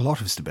 It's quite a lot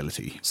of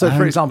stability. So,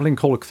 for example, in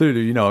Call of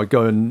Cthulhu,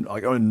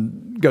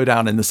 I go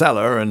down in the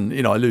cellar and,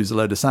 I lose a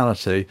load of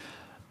sanity.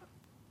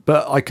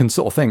 But I can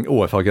sort of think,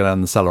 if I go down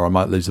in the cellar, I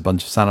might lose a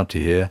bunch of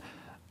sanity here.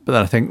 But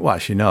then I think, well,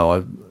 actually,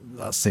 no,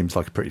 that seems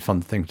like a pretty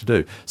fun thing to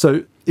do.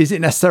 So is it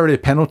necessarily a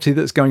penalty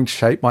that's going to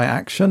shape my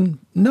action?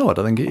 No, I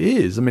don't think it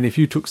is. I mean, if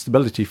you took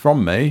stability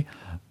from me,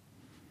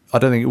 I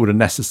don't think it would have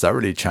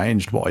necessarily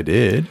changed what I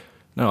did.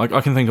 No,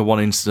 I can think of one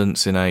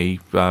instance in a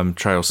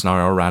trail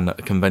scenario I ran at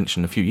a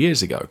convention a few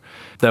years ago.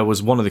 There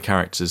was one of the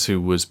characters who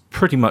was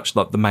pretty much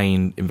like the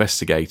main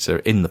investigator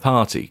in the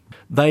party.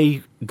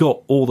 they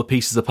got all the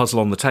pieces of the puzzle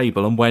on the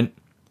table and went,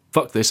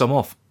 fuck this, I'm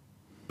off.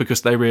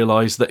 Because they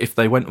realised that if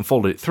they went and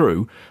followed it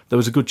through, there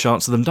was a good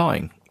chance of them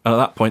dying. And at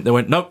that point, they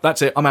went, nope,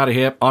 that's it, I'm out of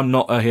here, I'm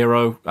not a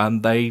hero,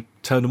 and they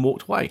turned and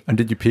walked away. And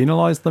did you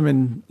penalise them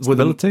in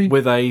stability?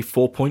 With a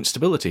 4-point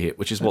stability hit,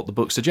 which is what the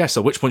book suggests.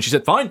 At which point she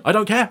said, fine, I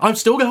don't care, I'm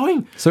still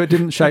going. So it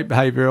didn't shape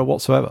behaviour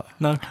whatsoever?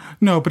 No.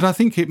 No, but I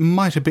think it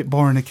might a bit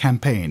more in a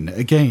campaign.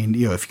 Again,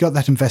 if you've got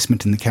that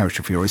investment in the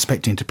character, if you're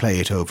expecting to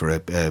play it over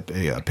a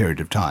period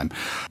of time,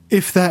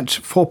 if that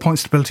 4-point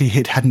stability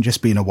hit hadn't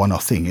just been a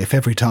one-off thing, if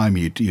every time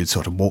you'd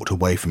sort of walked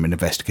away from an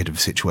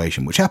investigative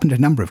situation, which happened a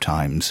number of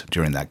times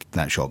during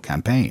that short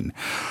campaign,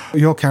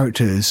 your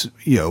characters,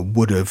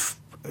 would have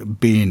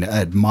been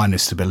at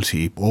minus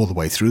stability all the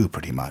way through,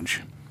 pretty much.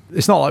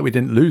 It's not like we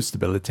didn't lose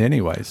stability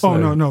anyway.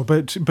 So no,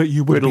 but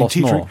you would have been lost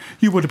teetering. more.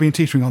 You would have been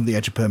teetering on the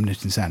edge of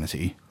permanent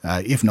insanity,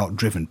 if not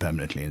driven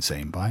permanently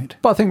insane by it.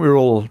 But I think we're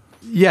all...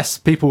 Yes,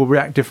 people will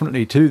react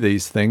differently to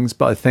these things,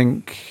 but I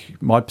think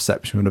my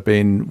perception would have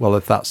been, well,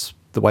 if that's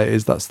the way it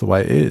is, that's the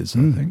way it is,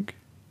 I think.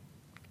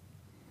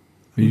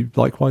 Are you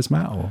likewise,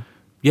 Matt? Or?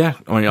 Yeah,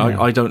 I mean,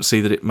 I don't see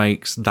that it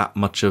makes that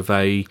much of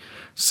a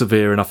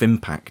severe enough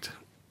impact.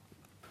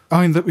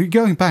 I mean,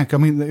 going back, to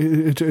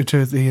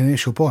the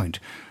initial point,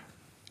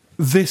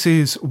 this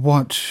is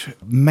what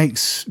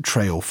makes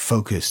Trail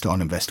focused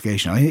on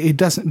investigation. I mean, it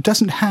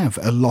doesn't have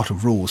a lot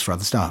of rules for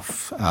other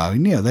stuff.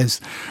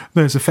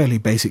 There's a fairly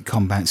basic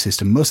combat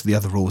system. Most of the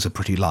other rules are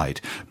pretty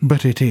light,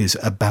 but it is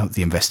about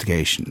the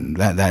investigation.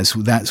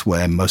 That's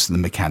where most of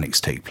the mechanics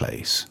take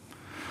place.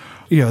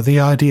 The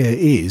idea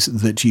is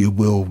that you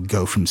will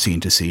go from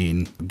scene to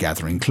scene,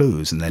 gathering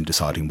clues and then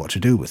deciding what to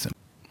do with them.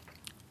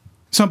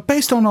 So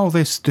based on all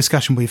this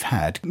discussion we've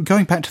had,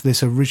 going back to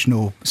this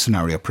original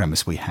scenario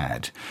premise we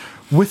had,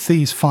 with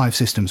these 5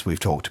 systems we've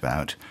talked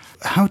about,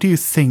 how do you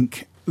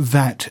think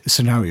that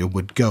scenario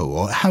would go,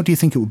 or how do you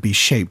think it would be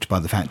shaped by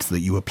the fact that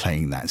you were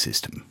playing that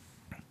system?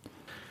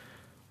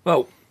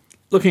 Well,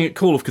 looking at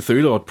Call of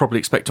Cthulhu, I'd probably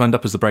expect to end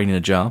up as the brain in a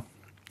jar.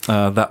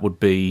 That would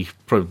be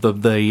probably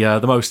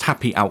the most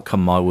happy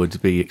outcome I would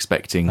be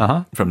expecting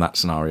from that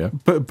scenario.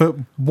 But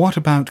what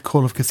about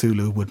Call of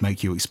Cthulhu would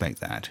make you expect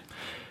that?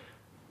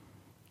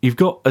 You've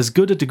got as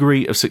good a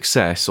degree of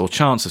success or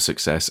chance of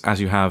success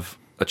as you have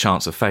a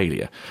chance of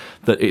failure.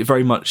 That it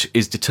very much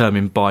is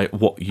determined by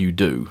what you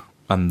do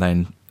and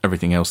then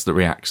everything else that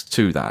reacts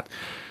to that.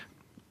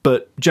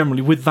 But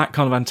generally, with that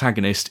kind of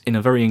antagonist in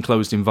a very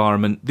enclosed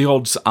environment, the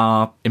odds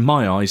are, in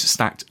my eyes,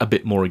 stacked a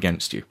bit more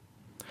against you.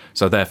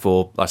 So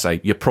therefore, I say,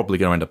 you're probably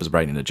going to end up as a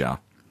brain in a jar.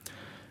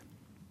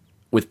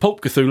 With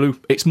Pulp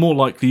Cthulhu, it's more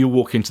likely you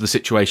walk into the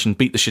situation,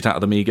 beat the shit out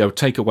of the Migo,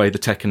 take away the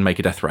tech and make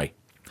a death ray.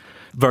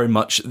 Very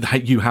much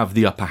you have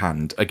the upper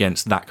hand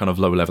against that kind of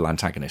low-level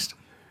antagonist.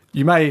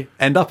 You may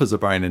end up as a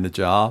brain in a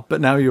jar,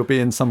 but now you'll be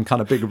in some kind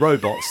of big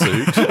robot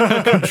suit,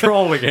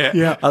 controlling it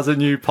as a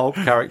new pulp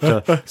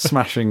character,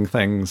 smashing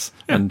things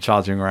and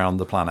charging around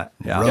the planet.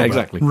 Yeah,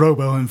 exactly.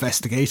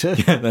 Robo-investigator.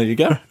 Yeah, there you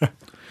go.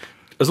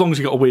 As long as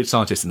you've got a weird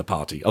scientist in the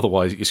party,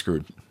 otherwise you're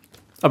screwed.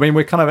 I mean,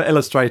 we're kind of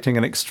illustrating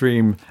an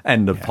extreme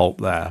end of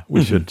pulp there,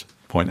 we should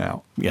point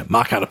out. Yeah,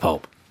 mark out a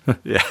pulp.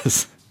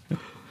 Yes.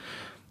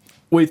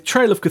 With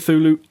Trail of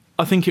Cthulhu,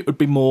 I think it would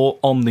be more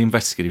on the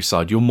investigative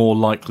side. You're more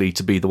likely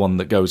to be the one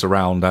that goes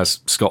around,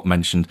 as Scott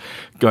mentioned,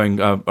 going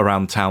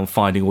around town,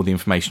 finding all the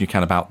information you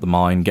can about the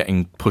mine,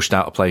 getting pushed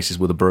out of places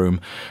with a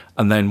broom.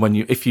 And then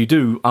if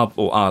you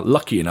are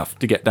lucky enough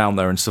to get down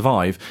there and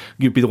survive,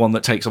 you'd be the one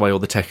that takes away all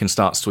the tech and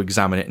starts to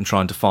examine it and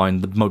trying to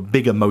find the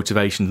bigger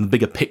motivation, the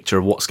bigger picture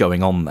of what's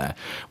going on there.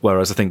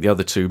 Whereas I think the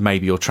other two,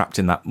 maybe you're trapped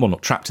in that, well,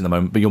 not trapped in the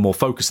moment, but you're more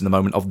focused in the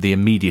moment of the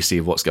immediacy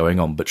of what's going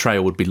on. But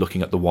Trail would be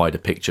looking at the wider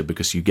picture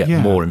because you get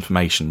more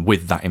information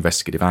with that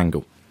investigative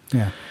angle.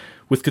 Yeah.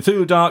 With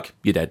Cthulhu Dark,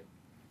 you're dead.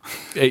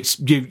 It's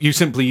you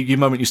simply, the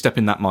moment you step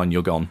in that mine,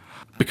 you're gone.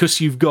 Because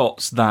you've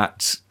got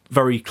that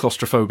very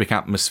claustrophobic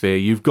atmosphere,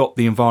 you've got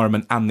the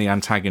environment and the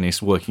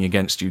antagonist working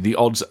against you. The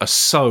odds are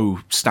so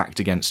stacked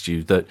against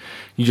you that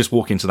you just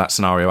walk into that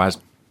scenario, as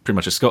pretty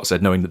much as Scott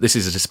said, knowing that this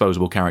is a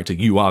disposable character,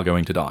 you are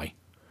going to die.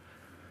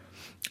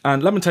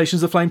 And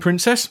Lamentations of the Flame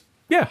Princess,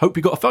 yeah, hope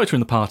you got a fighter in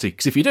the party,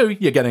 because if you do,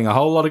 you're getting a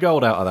whole lot of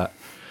gold out of that.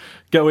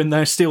 Go in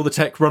there, steal the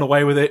tech, run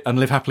away with it, and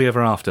live happily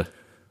ever after.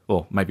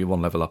 Or maybe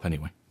one level up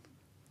anyway.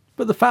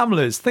 But the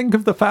families, think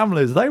of the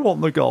families, they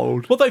want the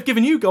gold. Well, they've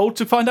given you gold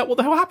to find out what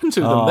the hell happened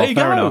to them. Oh, there you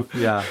fair go. enough.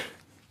 Yeah.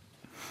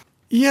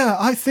 Yeah,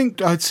 I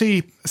think I'd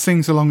see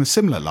things along a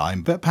similar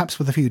line, but perhaps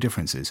with a few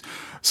differences.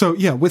 So,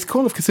 yeah, with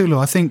Call of Cthulhu,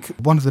 I think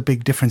one of the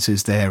big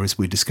differences there, as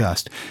we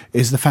discussed,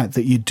 is the fact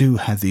that you do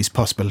have these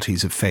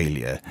possibilities of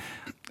failure.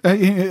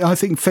 I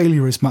think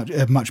failure is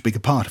a much bigger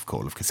part of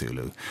Call of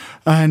Cthulhu,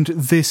 and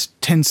this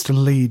tends to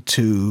lead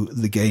to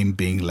the game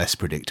being less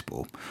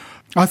predictable.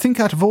 I think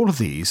out of all of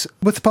these,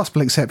 with the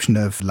possible exception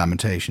of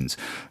Lamentations,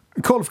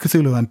 Call of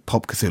Cthulhu and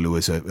Pulp Cthulhu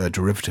as a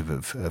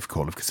derivative of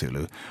Call of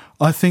Cthulhu,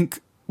 I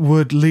think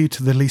would lead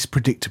to the least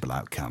predictable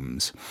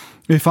outcomes.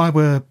 If I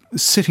were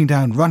sitting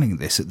down running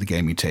this at the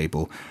gaming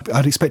table,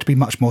 I'd expect to be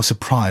much more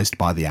surprised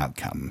by the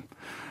outcome.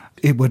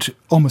 it would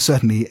almost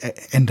certainly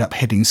end up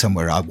heading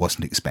somewhere I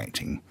wasn't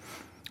expecting.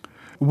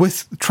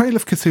 With Trail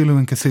of Cthulhu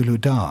and Cthulhu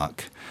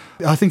Dark,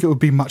 I think it would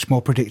be much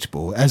more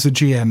predictable. As a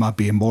GM, I'd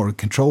be more in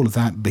control of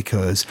that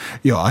because,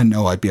 I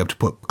know I'd be able to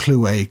put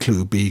clue A,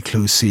 clue B,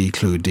 clue C,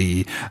 clue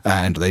D,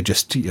 and they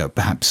just,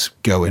 perhaps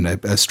go in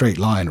a straight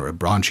line or a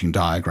branching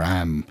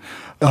diagram.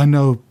 I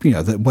know,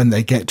 that when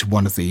they get to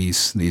one of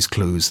these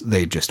clues,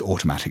 they just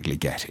automatically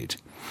get it.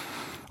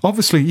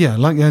 Obviously,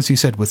 like as you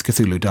said with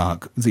Cthulhu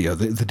Dark,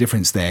 the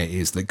difference there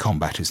is that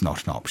combat is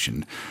not an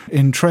option.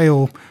 In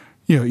Trail,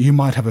 you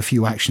might have a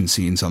few action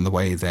scenes on the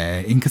way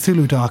there. In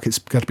Cthulhu Dark, it's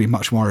going to be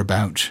much more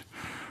about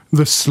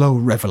the slow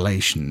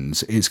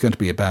revelations. It's going to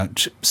be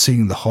about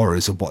seeing the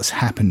horrors of what's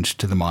happened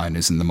to the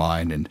miners in the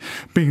mine and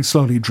being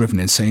slowly driven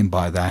insane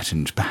by that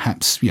and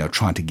perhaps,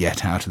 trying to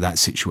get out of that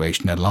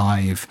situation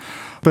alive.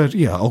 But,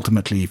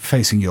 ultimately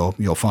facing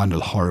your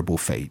final horrible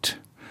fate.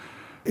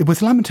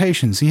 With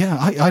Lamentations,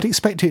 I'd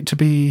expect it to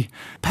be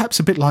perhaps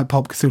a bit like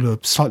Pop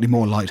Cthulhu, a slightly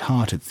more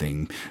light-hearted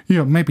thing.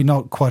 Maybe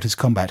not quite as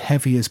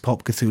combat-heavy as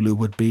Pop Cthulhu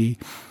would be,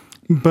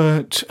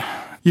 but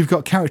you've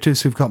got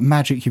characters who've got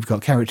magic, you've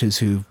got characters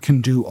who can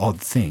do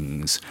odd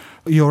things.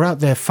 You're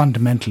out there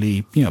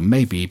fundamentally,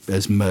 maybe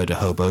as murder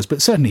hobos,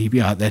 but certainly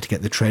you're out there to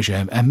get the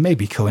treasure and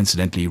maybe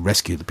coincidentally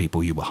rescue the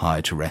people you were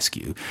hired to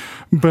rescue.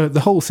 But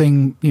the whole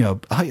thing,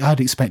 I'd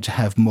expect to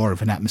have more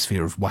of an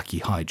atmosphere of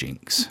wacky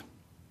hijinks.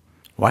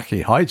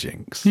 Wacky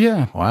hijinks?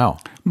 Yeah. Wow.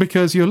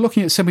 Because you're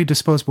looking at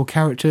semi-disposable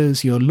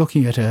characters, you're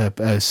looking at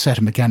a set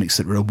of mechanics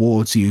that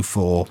rewards you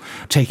for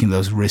taking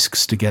those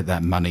risks to get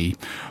that money,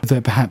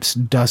 that perhaps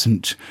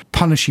doesn't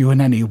punish you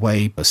in any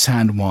way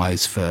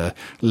sand-wise for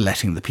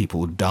letting the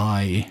people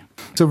die.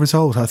 As a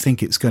result, I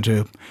think it's going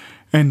to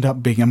end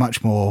up being a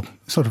much more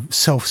sort of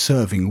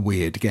self-serving,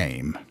 weird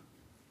game.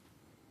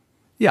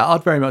 Yeah,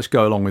 I'd very much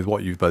go along with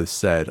what you've both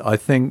said. I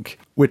think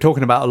we're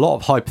talking about a lot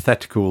of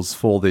hypotheticals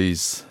for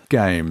these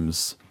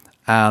games,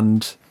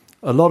 and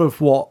a lot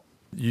of what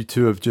you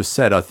two have just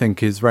said, I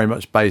think, is very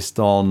much based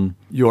on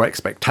your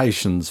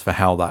expectations for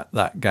how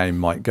that game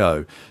might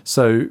go.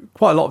 So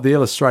quite a lot of the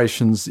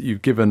illustrations that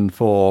you've given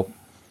for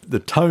the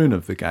tone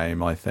of the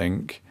game, I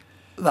think,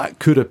 that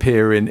could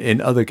appear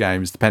in other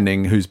games,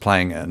 depending who's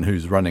playing it and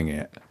who's running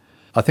it.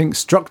 I think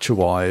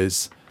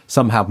structure-wise,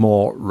 some have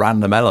more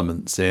random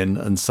elements in,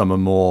 and some are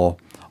more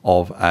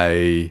of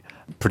a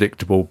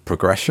predictable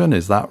progression.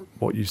 Is that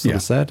what you sort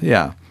of said?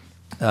 Yeah.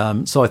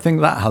 So I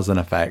think that has an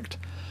effect.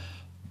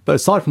 But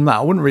aside from that,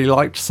 I wouldn't really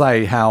like to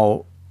say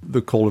how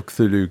the Call of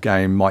Cthulhu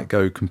game might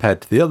go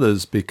compared to the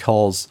others,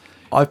 because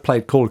I've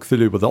played Call of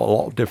Cthulhu with a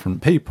lot of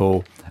different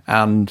people,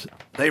 and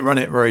they run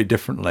it very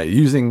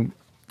differently,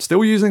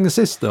 still using the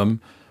system,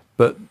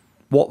 but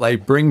what they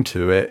bring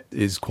to it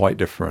is quite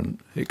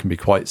different. It can be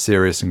quite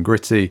serious and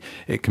gritty.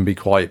 It can be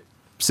quite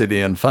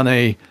silly and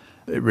funny.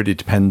 It really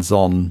depends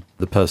on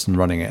the person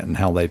running it and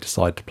how they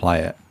decide to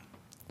play it.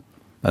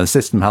 And the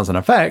system has an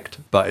effect,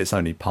 but it's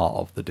only part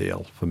of the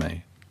deal for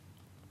me.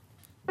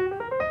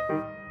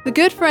 The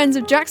good friends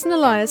of Jackson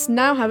Elias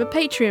now have a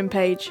Patreon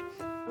page.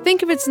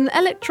 Think of it as an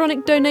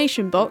electronic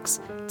donation box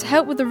to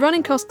help with the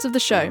running costs of the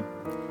show.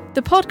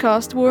 The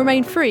podcast will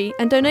remain free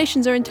and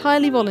donations are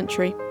entirely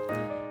voluntary.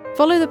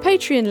 Follow the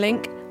Patreon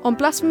link on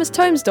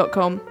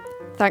blasphemoustomes.com.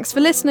 Thanks for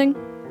listening.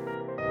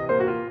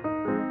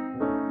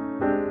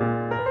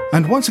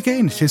 And once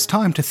again, it is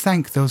time to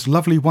thank those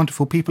lovely,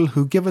 wonderful people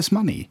who give us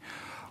money.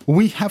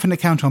 We have an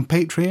account on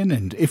Patreon,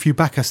 and if you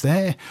back us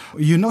there,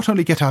 you not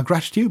only get our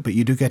gratitude, but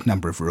you do get a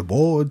number of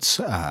rewards.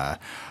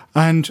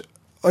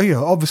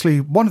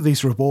 Obviously, one of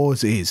these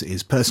rewards is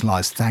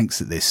personalised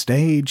thanks at this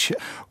stage.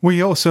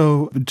 We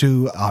also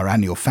do our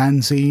annual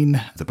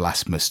fanzine, The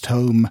Blasphemous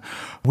Tome.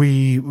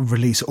 We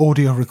release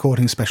audio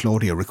recordings, special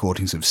audio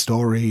recordings of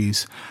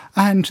stories,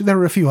 and there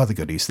are a few other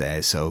goodies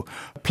there. So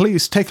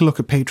please take a look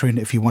at Patreon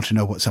if you want to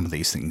know what some of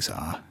these things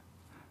are.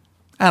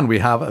 And we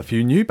have a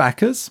few new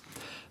backers.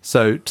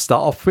 So to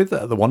start off with,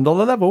 at the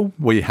 $1 level,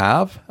 we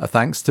have a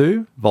thanks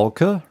to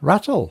Volker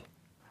Rattle.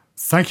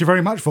 Thank you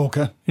very much,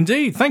 Volker.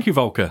 Indeed, thank you,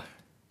 Volker.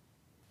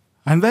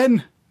 And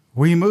then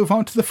we move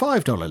on to the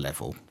 $5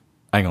 level.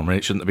 Hang on a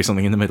minute, shouldn't there be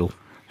something in the middle?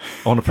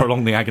 I want to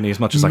prolong the agony as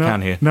much as I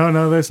can here.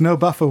 No, there's no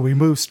buffer. We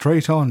move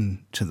straight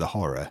on to the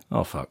horror.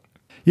 Oh, fuck.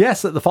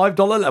 Yes, at the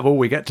 $5 level,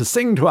 we get to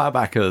sing to our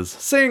backers.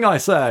 Sing, I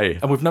say.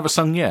 And we've never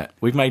sung yet.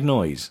 We've made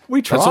noise.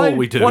 We try. That's all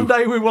we do. One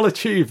day we will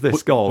achieve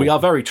this goal. We are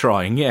very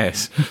trying,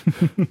 yes.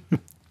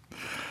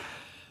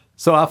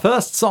 So our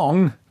first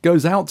song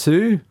goes out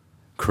to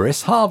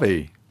Chris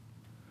Harvey.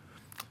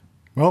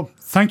 Well,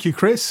 thank you,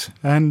 Chris,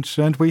 and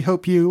we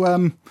hope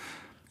you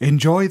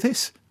enjoy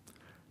this.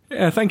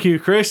 Yeah, thank you,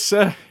 Chris.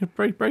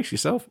 Brace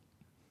yourself.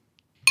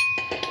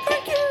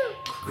 Thank you,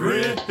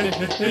 Chris. Thank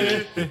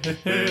you,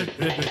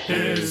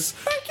 Chris.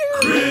 Thank you,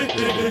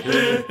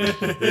 Chris.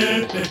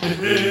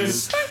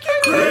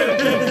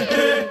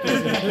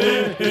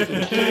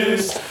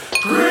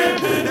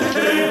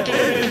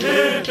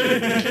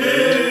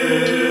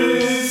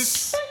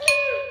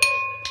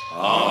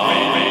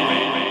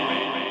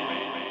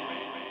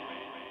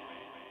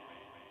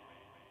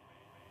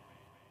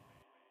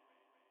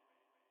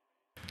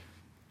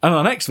 And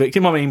our next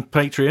victim,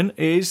 Patreon,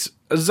 is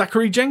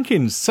Zachary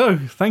Jenkins. So,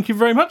 thank you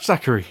very much,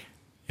 Zachary.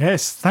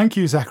 Yes, thank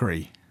you,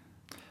 Zachary.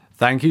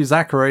 Thank you,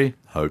 Zachary.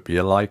 Hope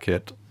you like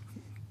it.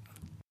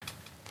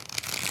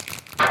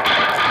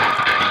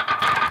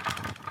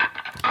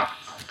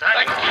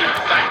 Thank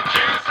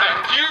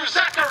you,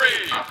 Zachary.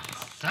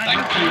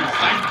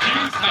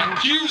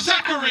 Thank you,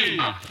 Zachary.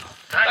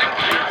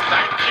 Thank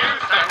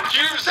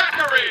you,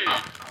 Zachary.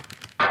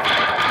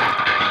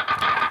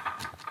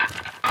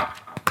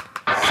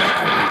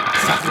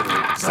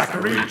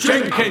 Zachary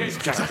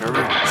Jenkins.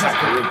 Zachary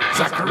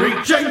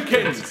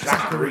Jenkins.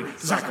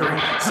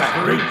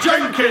 Zachary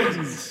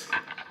Jenkins.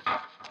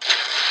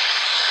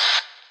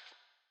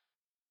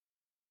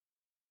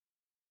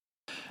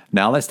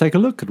 Now let's take a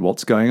look at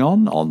what's going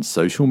on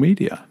social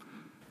media.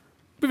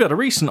 We've had a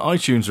recent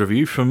iTunes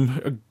review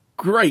from a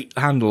great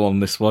handle on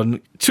this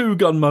one, Two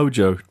Gun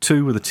Mojo,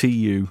 2 with a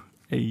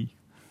T-U-E.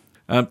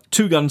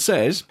 Two Gun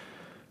says,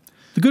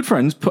 the Good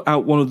Friends put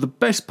out one of the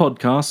best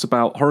podcasts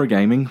about horror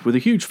gaming with a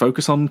huge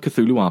focus on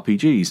Cthulhu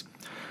RPGs.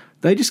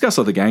 They discuss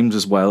other games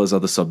as well as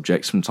other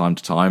subjects from time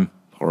to time,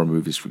 horror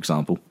movies for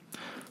example,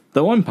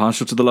 though I'm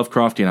partial to the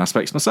Lovecraftian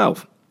aspects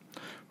myself.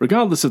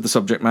 Regardless of the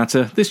subject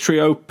matter, this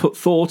trio put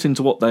thought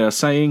into what they are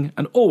saying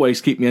and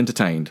always keep me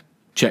entertained.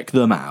 Check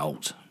them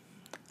out.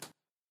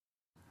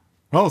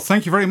 Well,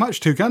 thank you very much,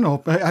 Tugan.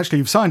 Or actually,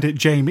 you've signed it,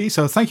 Jamie,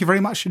 so thank you very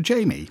much,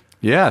 Jamie.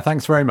 Yeah,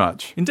 thanks very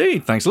much.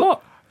 Indeed, thanks a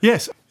lot.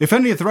 Yes, if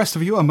any of the rest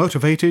of you are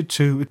motivated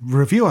to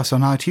review us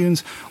on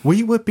iTunes,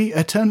 we would be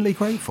eternally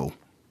grateful.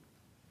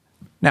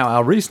 Now,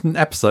 our recent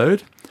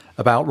episode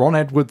about Ron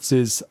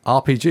Edwards'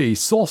 RPG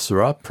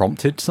Sorcerer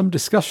prompted some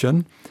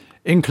discussion,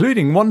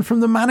 including one from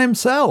the man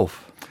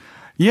himself.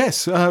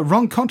 Yes,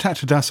 Ron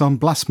contacted us on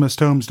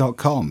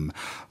blasphemoustomes.com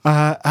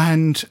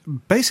and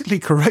basically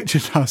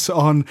corrected us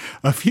on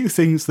a few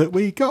things that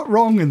we got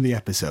wrong in the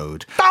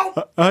episode.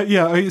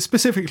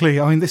 Specifically,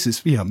 this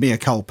is mea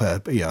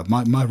culpa.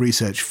 My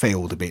research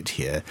failed a bit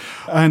here,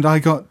 and I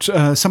got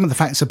some of the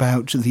facts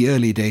about the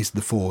early days of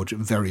the Forge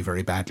very,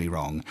 very badly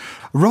wrong.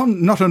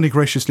 Ron not only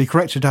graciously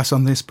corrected us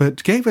on this,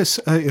 but gave us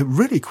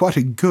really quite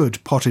a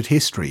good potted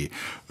history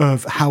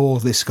of how all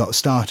this got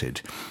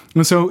started.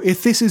 And so,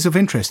 if this is of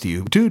interest to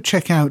you, do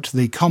check out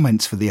the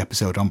comments for the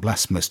episode on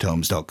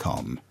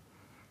blasphemoustomes.com.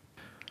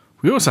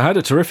 We also had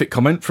a terrific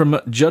comment from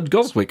Judd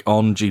Goswick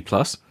on G+,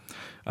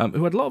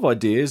 who had a lot of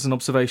ideas and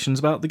observations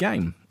about the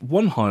game.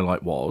 One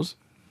highlight was,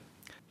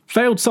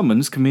 failed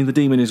summons can mean the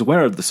demon is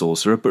aware of the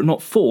sorcerer but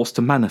not forced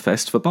to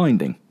manifest for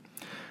binding.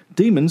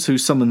 Demons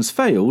whose summons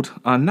failed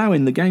are now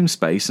in the game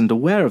space and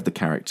aware of the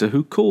character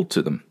who called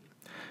to them.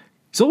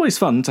 It's always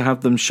fun to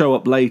have them show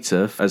up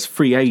later as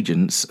free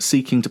agents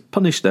seeking to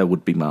punish their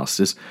would-be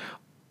masters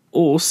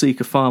or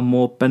seek a far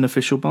more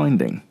beneficial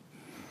binding.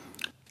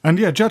 And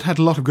yeah, Judd had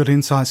a lot of good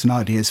insights and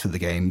ideas for the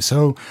game,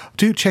 so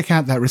do check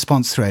out that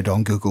response thread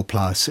on Google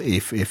Plus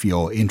if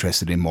you're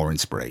interested in more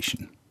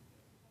inspiration.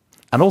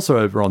 And also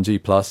over on G+,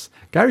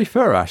 Gary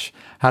Furash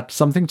had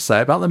something to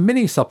say about the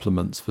mini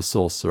supplements for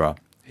Sorcerer.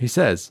 He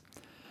says,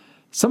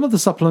 some of the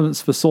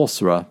supplements for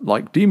Sorcerer,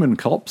 like Demon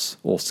Cops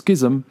or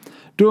Schism,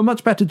 do a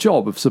much better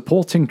job of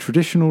supporting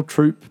traditional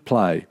troop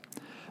play.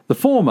 The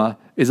former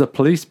is a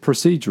police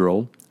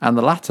procedural, and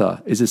the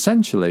latter is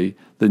essentially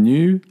the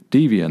new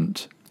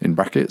Deviant, in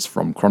brackets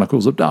from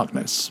Chronicles of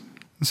Darkness.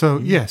 So,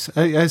 yes,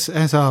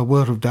 as our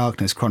World of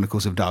Darkness,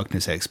 Chronicles of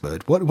Darkness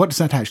expert, what does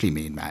that actually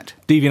mean, Matt?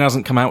 Deviant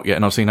hasn't come out yet,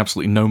 and I've seen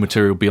absolutely no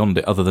material beyond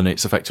it other than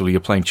it's effectively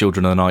you're playing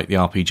Children of the Night, the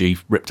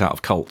RPG, ripped out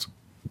of Cult.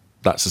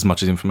 That's as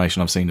much as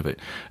information I've seen of it.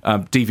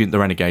 Deviant the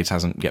Renegades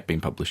hasn't yet been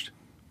published.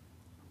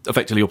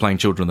 Effectively, you're playing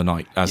Children of the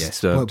Night.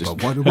 Yes.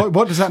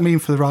 What does that mean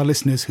for our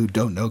listeners who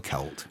don't know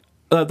Cult?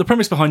 The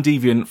premise behind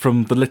Deviant,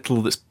 from the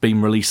little that's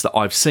been released that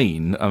I've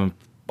seen,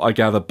 I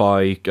gather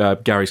by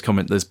Gary's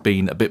comment there's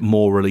been a bit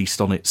more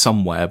released on it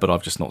somewhere, but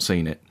I've just not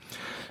seen it,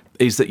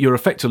 is that you're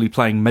effectively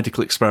playing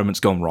medical experiments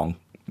gone wrong.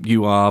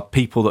 You are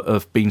people that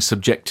have been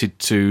subjected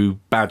to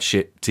bad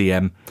shit,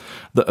 TM,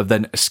 that have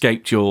then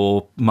escaped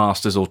your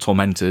masters or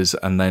tormentors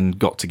and then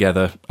got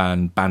together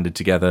and banded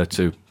together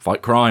to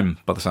fight crime,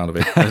 by the sound of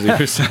it, as you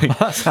were saying.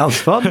 That sounds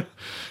fun.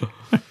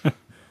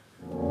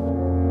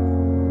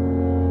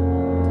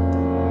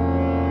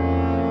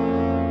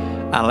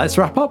 And let's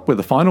wrap up with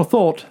a final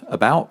thought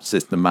about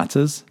System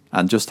Matters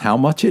and just how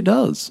much it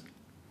does.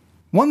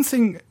 One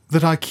thing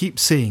that I keep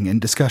seeing in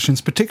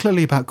discussions,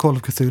 particularly about Call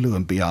of Cthulhu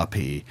and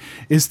BRP,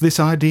 is this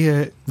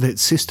idea that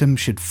systems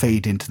should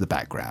fade into the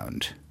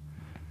background.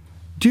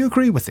 Do you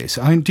agree with this?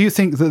 Do you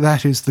think that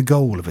that is the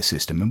goal of a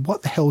system, and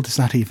what the hell does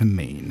that even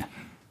mean?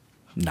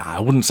 Nah, I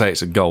wouldn't say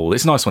it's a goal.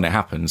 It's nice when it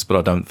happens, but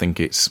I don't think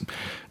it's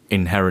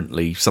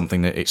inherently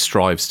something that it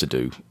strives to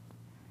do.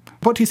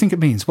 What do you think it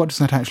means? What does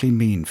that actually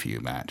mean for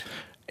you, Matt?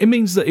 It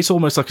means that it's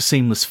almost like a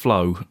seamless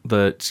flow,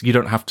 that you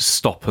don't have to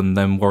stop and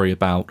then worry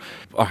about,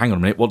 oh, hang on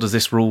a minute, what does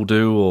this rule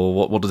do,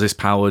 or what does this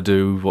power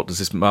do,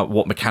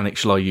 what mechanic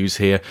shall I use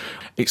here?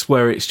 It's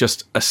where it's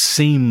just a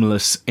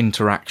seamless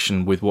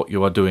interaction with what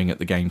you are doing at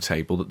the game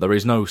table, that there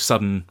is no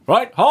sudden,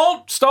 right,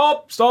 hold,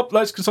 stop,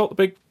 let's consult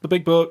the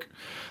big book,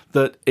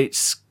 that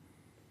it's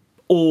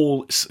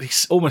almost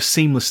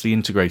seamlessly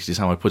integrated is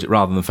how I put it,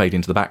 rather than fade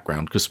into the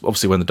background, because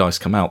obviously when the dice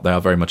come out, they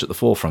are very much at the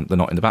forefront, they're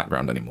not in the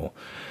background anymore.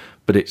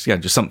 But it's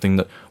just something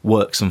that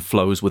works and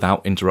flows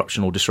without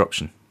interruption or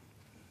disruption.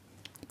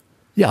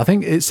 Yeah, I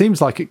think it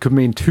seems like it could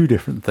mean two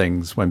different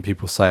things when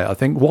people say it. I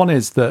think one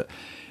is that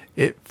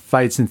it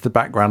fades into the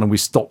background and we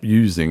stop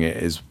using it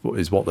is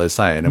what they're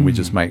saying, and we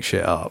just make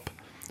shit up,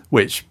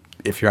 which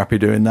if you're happy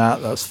doing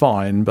that, that's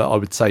fine, but I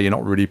would say you're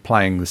not really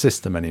playing the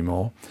system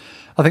anymore.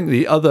 I think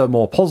the other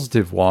more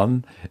positive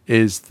one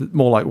is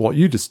more like what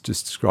you just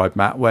described,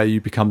 Matt, where you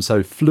become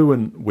so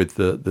fluent with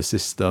the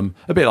system,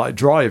 a bit like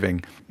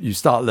driving. You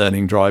start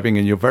learning driving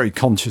and you're very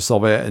conscious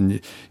of it, and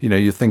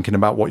you're thinking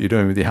about what you're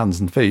doing with your hands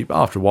and feet, but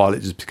after a while it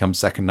just becomes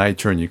second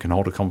nature and you can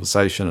hold a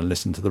conversation and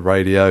listen to the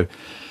radio.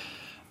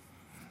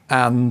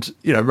 And,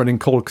 running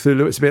Call of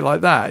Cthulhu, it's a bit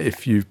like that.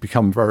 If you've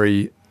become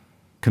very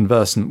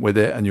conversant with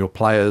it and your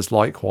players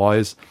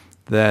likewise,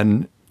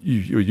 then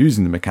you're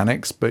using the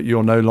mechanics, but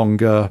you're no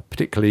longer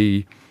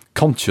particularly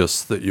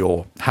conscious that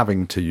you're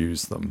having to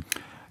use them.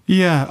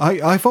 Yeah,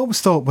 I've always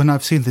thought when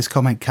I've seen this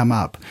comment come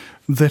up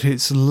that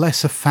it's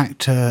less a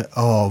factor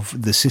of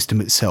the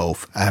system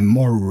itself and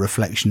more a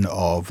reflection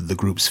of the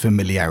group's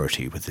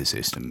familiarity with the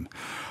system.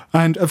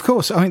 And of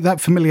course,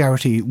 that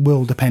familiarity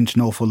will depend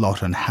an awful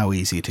lot on how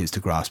easy it is to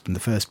grasp in the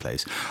first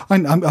place.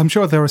 I'm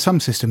sure there are some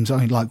systems,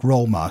 like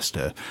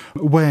Rollmaster,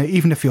 where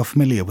even if you're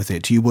familiar with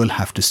it, you will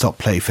have to stop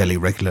play fairly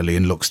regularly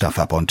and look stuff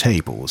up on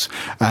tables,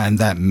 and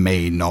that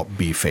may not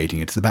be fading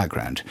into the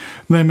background.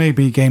 There may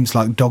be games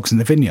like Dogs in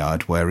the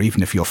Vineyard, where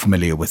even if you're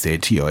familiar with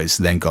it, it's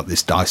then got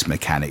this dice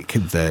mechanic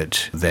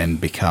that then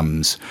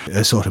becomes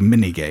a sort of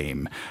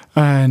mini-game.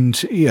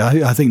 And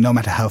I think no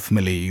matter how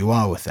familiar you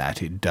are with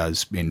that, it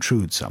does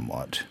intrude somewhat.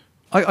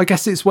 I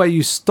guess it's where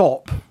you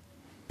stop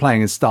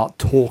playing and start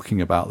talking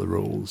about the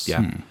rules.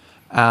 Yeah.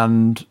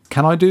 And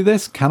can I do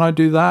this? Can I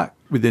do that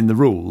within the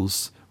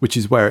rules? Which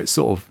is where it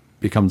sort of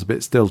becomes a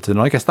bit stilted.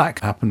 And I guess that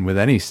can happen with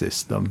any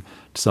system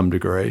to some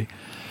degree.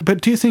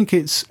 But do you think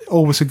it's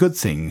always a good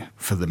thing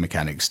for the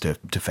mechanics to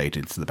fade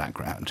into the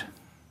background?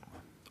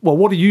 Well,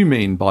 what do you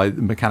mean by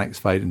the mechanics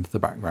fade into the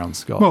background,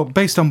 Scott? Well,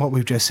 based on what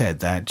we've just said,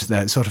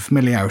 that sort of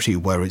familiarity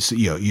where it's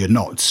you're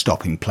not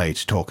stopping play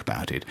to talk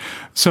about it.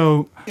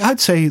 So I'd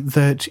say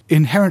that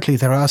inherently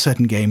there are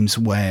certain games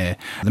where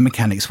the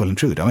mechanics will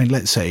intrude.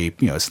 Let's say,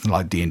 something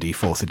like D&D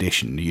 4th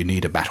edition, you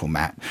need a battle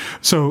mat.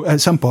 So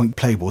at some point,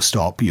 play will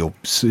stop. You'll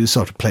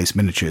sort of place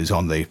miniatures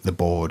on the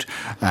board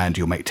and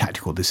you'll make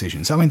tactical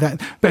decisions.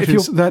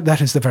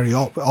 That is the very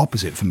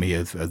opposite for me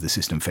of the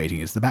system fading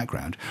into the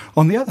background.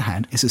 On the other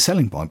hand, it's a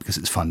selling point because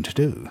it's fun to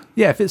do.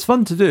 Yeah, if it's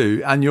fun to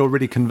do and you're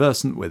really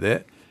conversant with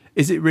it,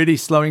 is it really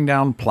slowing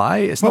down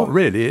play? It's not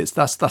really.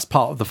 That's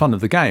part of the fun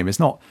of the game. It's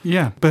not.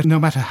 Yeah, but no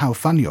matter how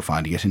fun you're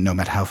finding it and no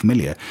matter how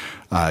familiar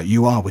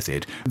you are with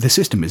it, the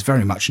system is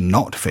very much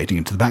not fading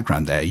into the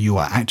background there. You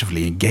are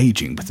actively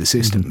engaging with the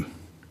system.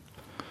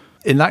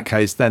 In that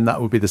case, then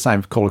that would be the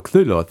same for Call of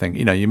Cthulhu, I think.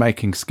 You're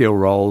making skill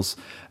rolls,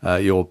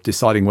 you're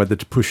deciding whether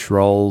to push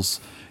rolls,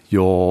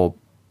 you're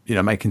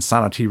making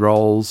sanity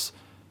rolls.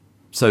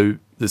 So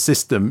the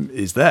system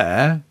is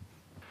there.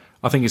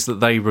 I think it's that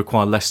they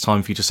require less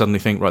time for you to suddenly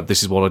think, right,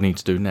 this is what I need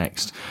to do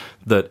next.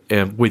 That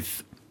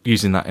with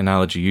using that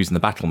analogy, using the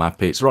battle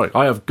map, it's right,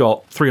 I have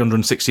got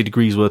 360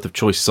 degrees worth of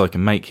choices I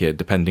can make here,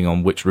 depending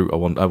on which route I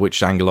want,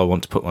 which angle I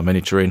want to put my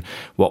miniature in,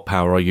 what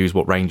power I use,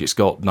 what range it's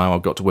got. Now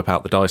I've got to whip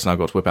out the dice, now I've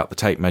got to whip out the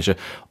tape measure,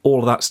 all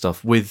of that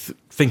stuff. With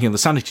thinking of the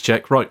sanity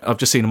check, right, I've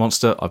just seen a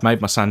monster, I've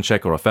made my sand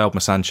check, or I failed my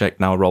sand check,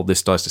 now I roll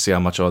this dice to see how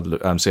much I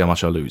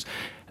lose.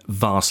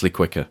 Vastly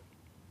quicker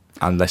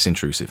and less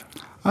intrusive.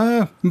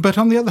 But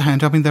on the other hand,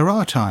 there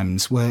are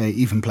times where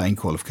even playing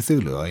Call of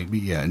Cthulhu,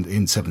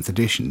 in 7th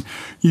edition,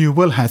 you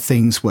will have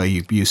things where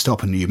you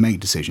stop and you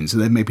make decisions,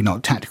 and they're maybe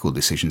not tactical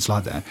decisions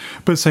like that,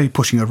 but say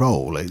pushing a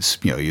roll, it's,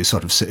 you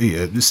sort of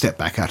step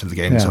back out of the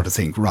game and sort of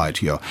think, right,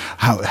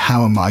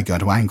 how am I going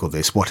to angle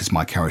this? What is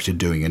my character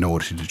doing in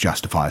order to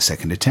justify a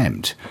second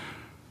attempt?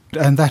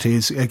 And that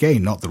is,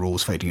 again, not the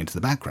rules fading into the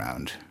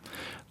background.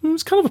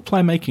 It's kind of a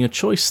player making a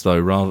choice, though.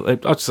 Rather,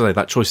 I'd say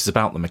that choice is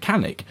about the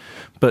mechanic,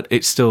 but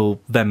it's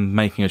still them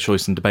making a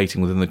choice and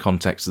debating within the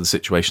context of the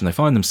situation they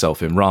find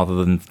themselves in, rather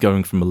than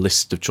going from a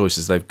list of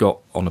choices they've got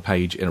on a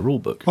page in a rule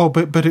book. Oh,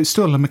 but it's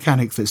still a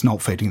mechanic that's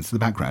not fading into the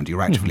background.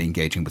 You're actively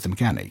engaging with the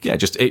mechanic. Yeah,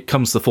 just it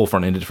comes to the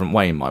forefront in a different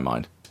way in my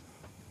mind.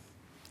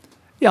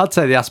 Yeah, I'd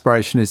say the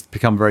aspiration is to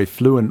become very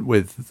fluent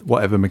with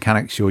whatever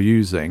mechanics you're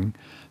using,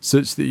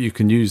 such that you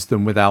can use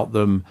them without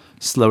them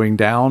slowing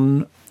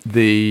down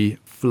the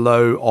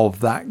flow of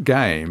that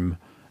game.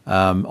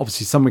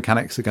 Obviously, some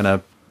mechanics are going to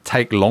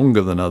take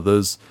longer than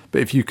others, but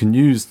if you can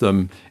use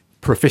them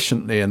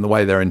proficiently in the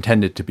way they're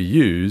intended to be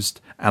used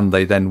and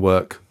they then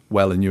work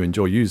well and you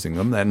enjoy using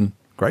them, then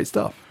great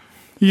stuff.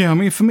 Yeah, I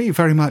mean, for me,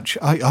 very much,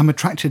 I'm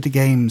attracted to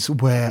games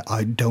where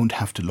I don't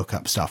have to look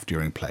up stuff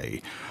during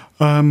play.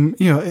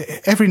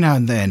 Every now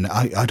and then,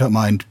 I don't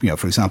mind,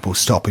 for example,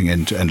 stopping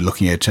and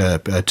looking at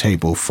a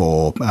table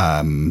for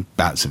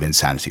bouts of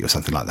insanity or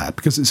something like that,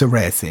 because it's a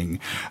rare thing,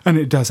 and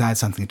it does add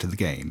something to the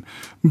game.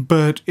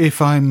 But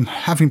if I'm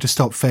having to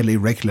stop fairly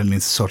regularly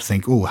to sort of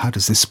think, oh, how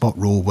does this spot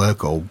rule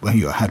work, or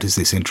how does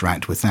this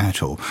interact with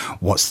that, or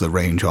what's the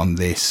range on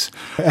this?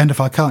 And if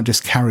I can't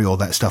just carry all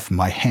that stuff in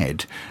my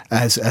head,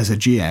 as a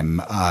GM,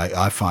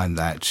 I find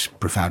that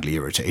profoundly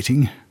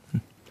irritating.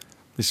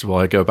 This is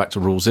why I go back to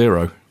Rule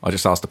 0. I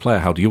just ask the player,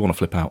 how do you want to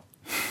flip out?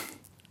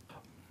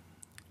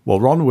 Well,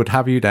 Ron would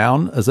have you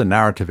down as a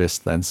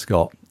narrativist then,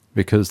 Scott,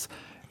 because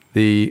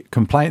the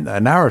complaint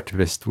that a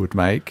narrativist would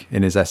make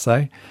in his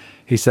essay,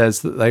 he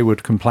says that they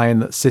would complain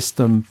that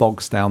system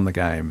bogs down the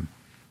game.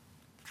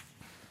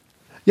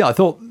 Yeah, I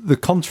thought the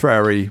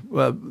contrary,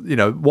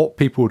 what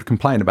people would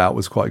complain about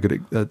was quite a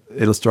good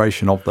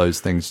illustration of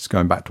those things, just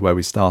going back to where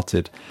we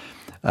started.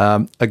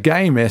 A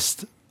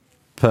gamist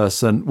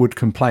person would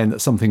complain that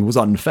something was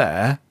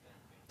unfair,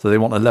 so they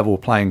want a level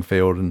playing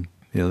field, and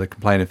they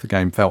complain if the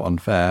game felt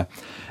unfair.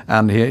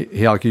 And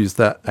he argues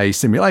that a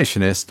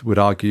simulationist would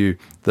argue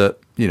that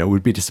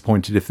would be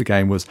disappointed if the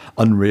game was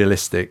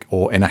unrealistic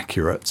or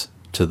inaccurate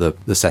to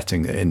the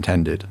setting it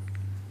intended.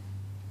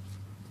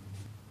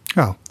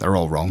 Oh, they're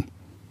all wrong.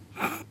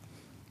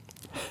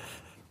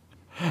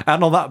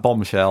 And on that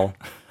bombshell,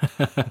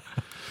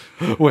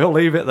 we'll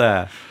leave it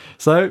there.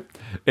 So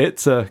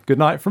it's a good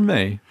night from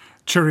me.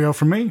 Cheerio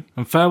from me.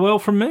 And farewell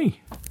from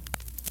me.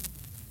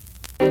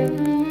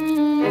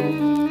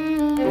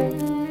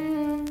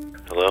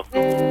 Hello?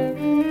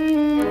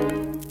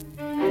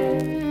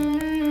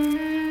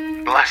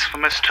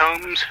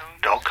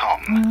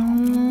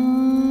 BlasphemousTomes.com.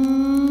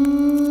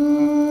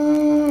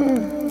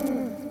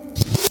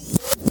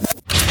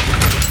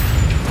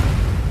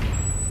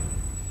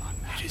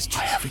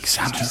 I have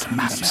examined the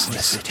maps of the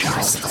city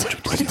that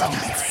bring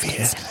only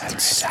fear and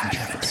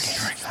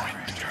sadness.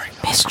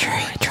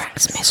 Mystery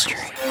attracts mystery.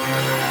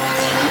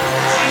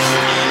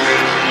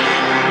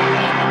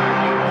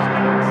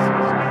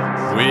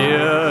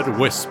 Weird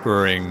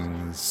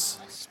Whisperings.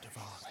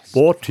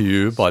 Brought to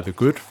you by the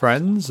good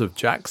friends of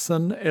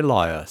Jackson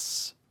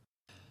Elias.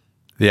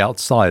 The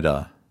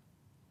Outsider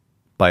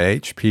by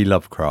H.P.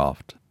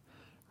 Lovecraft.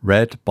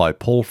 Read by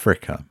Paul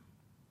Fricker.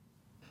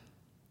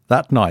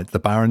 That night the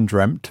Baron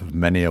dreamt of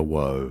many a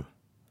woe,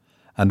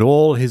 and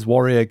all his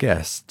warrior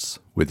guests,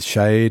 with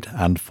shade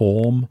and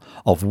form,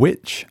 of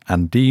witch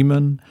and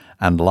demon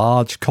and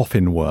large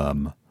coffin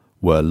worm,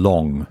 were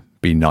long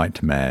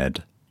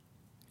benightmared.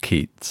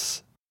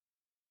 Keats.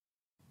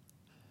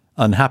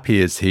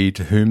 Unhappy is he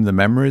to whom the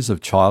memories of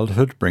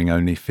childhood bring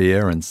only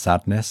fear and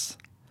sadness.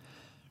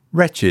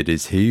 Wretched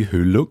is he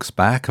who looks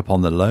back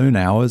upon the lone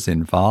hours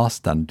in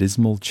vast and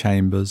dismal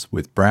chambers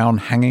with brown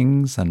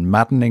hangings and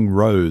maddening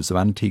rows of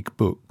antique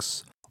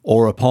books,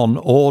 or upon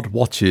awed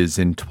watches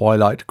in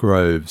twilight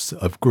groves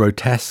of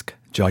grotesque,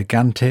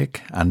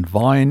 gigantic, and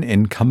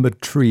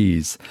vine-encumbered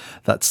trees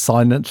that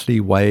silently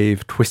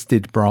wave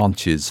twisted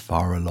branches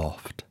far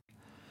aloft.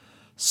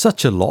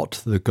 Such a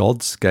lot the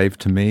gods gave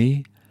to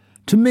me,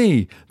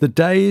 the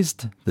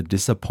dazed, the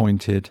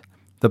disappointed,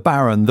 the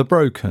barren, the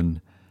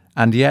broken,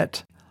 and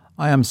yet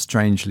I am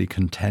strangely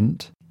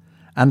content,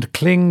 and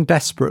cling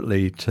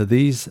desperately to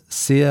these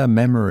sere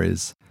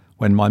memories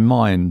when my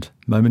mind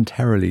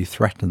momentarily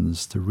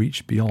threatens to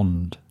reach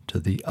beyond to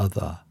the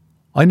other.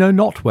 I know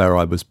not where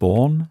I was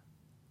born,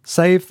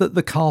 save that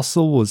the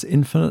castle was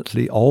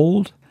infinitely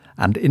old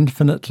and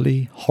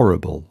infinitely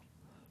horrible,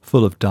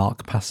 full of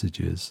dark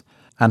passages,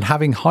 and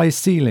having high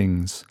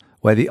ceilings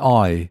where the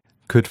eye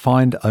could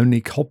find only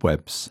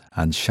cobwebs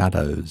and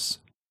shadows.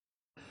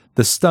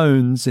 The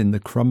stones in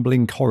the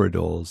crumbling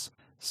corridors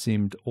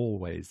seemed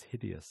always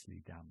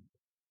hideously damp.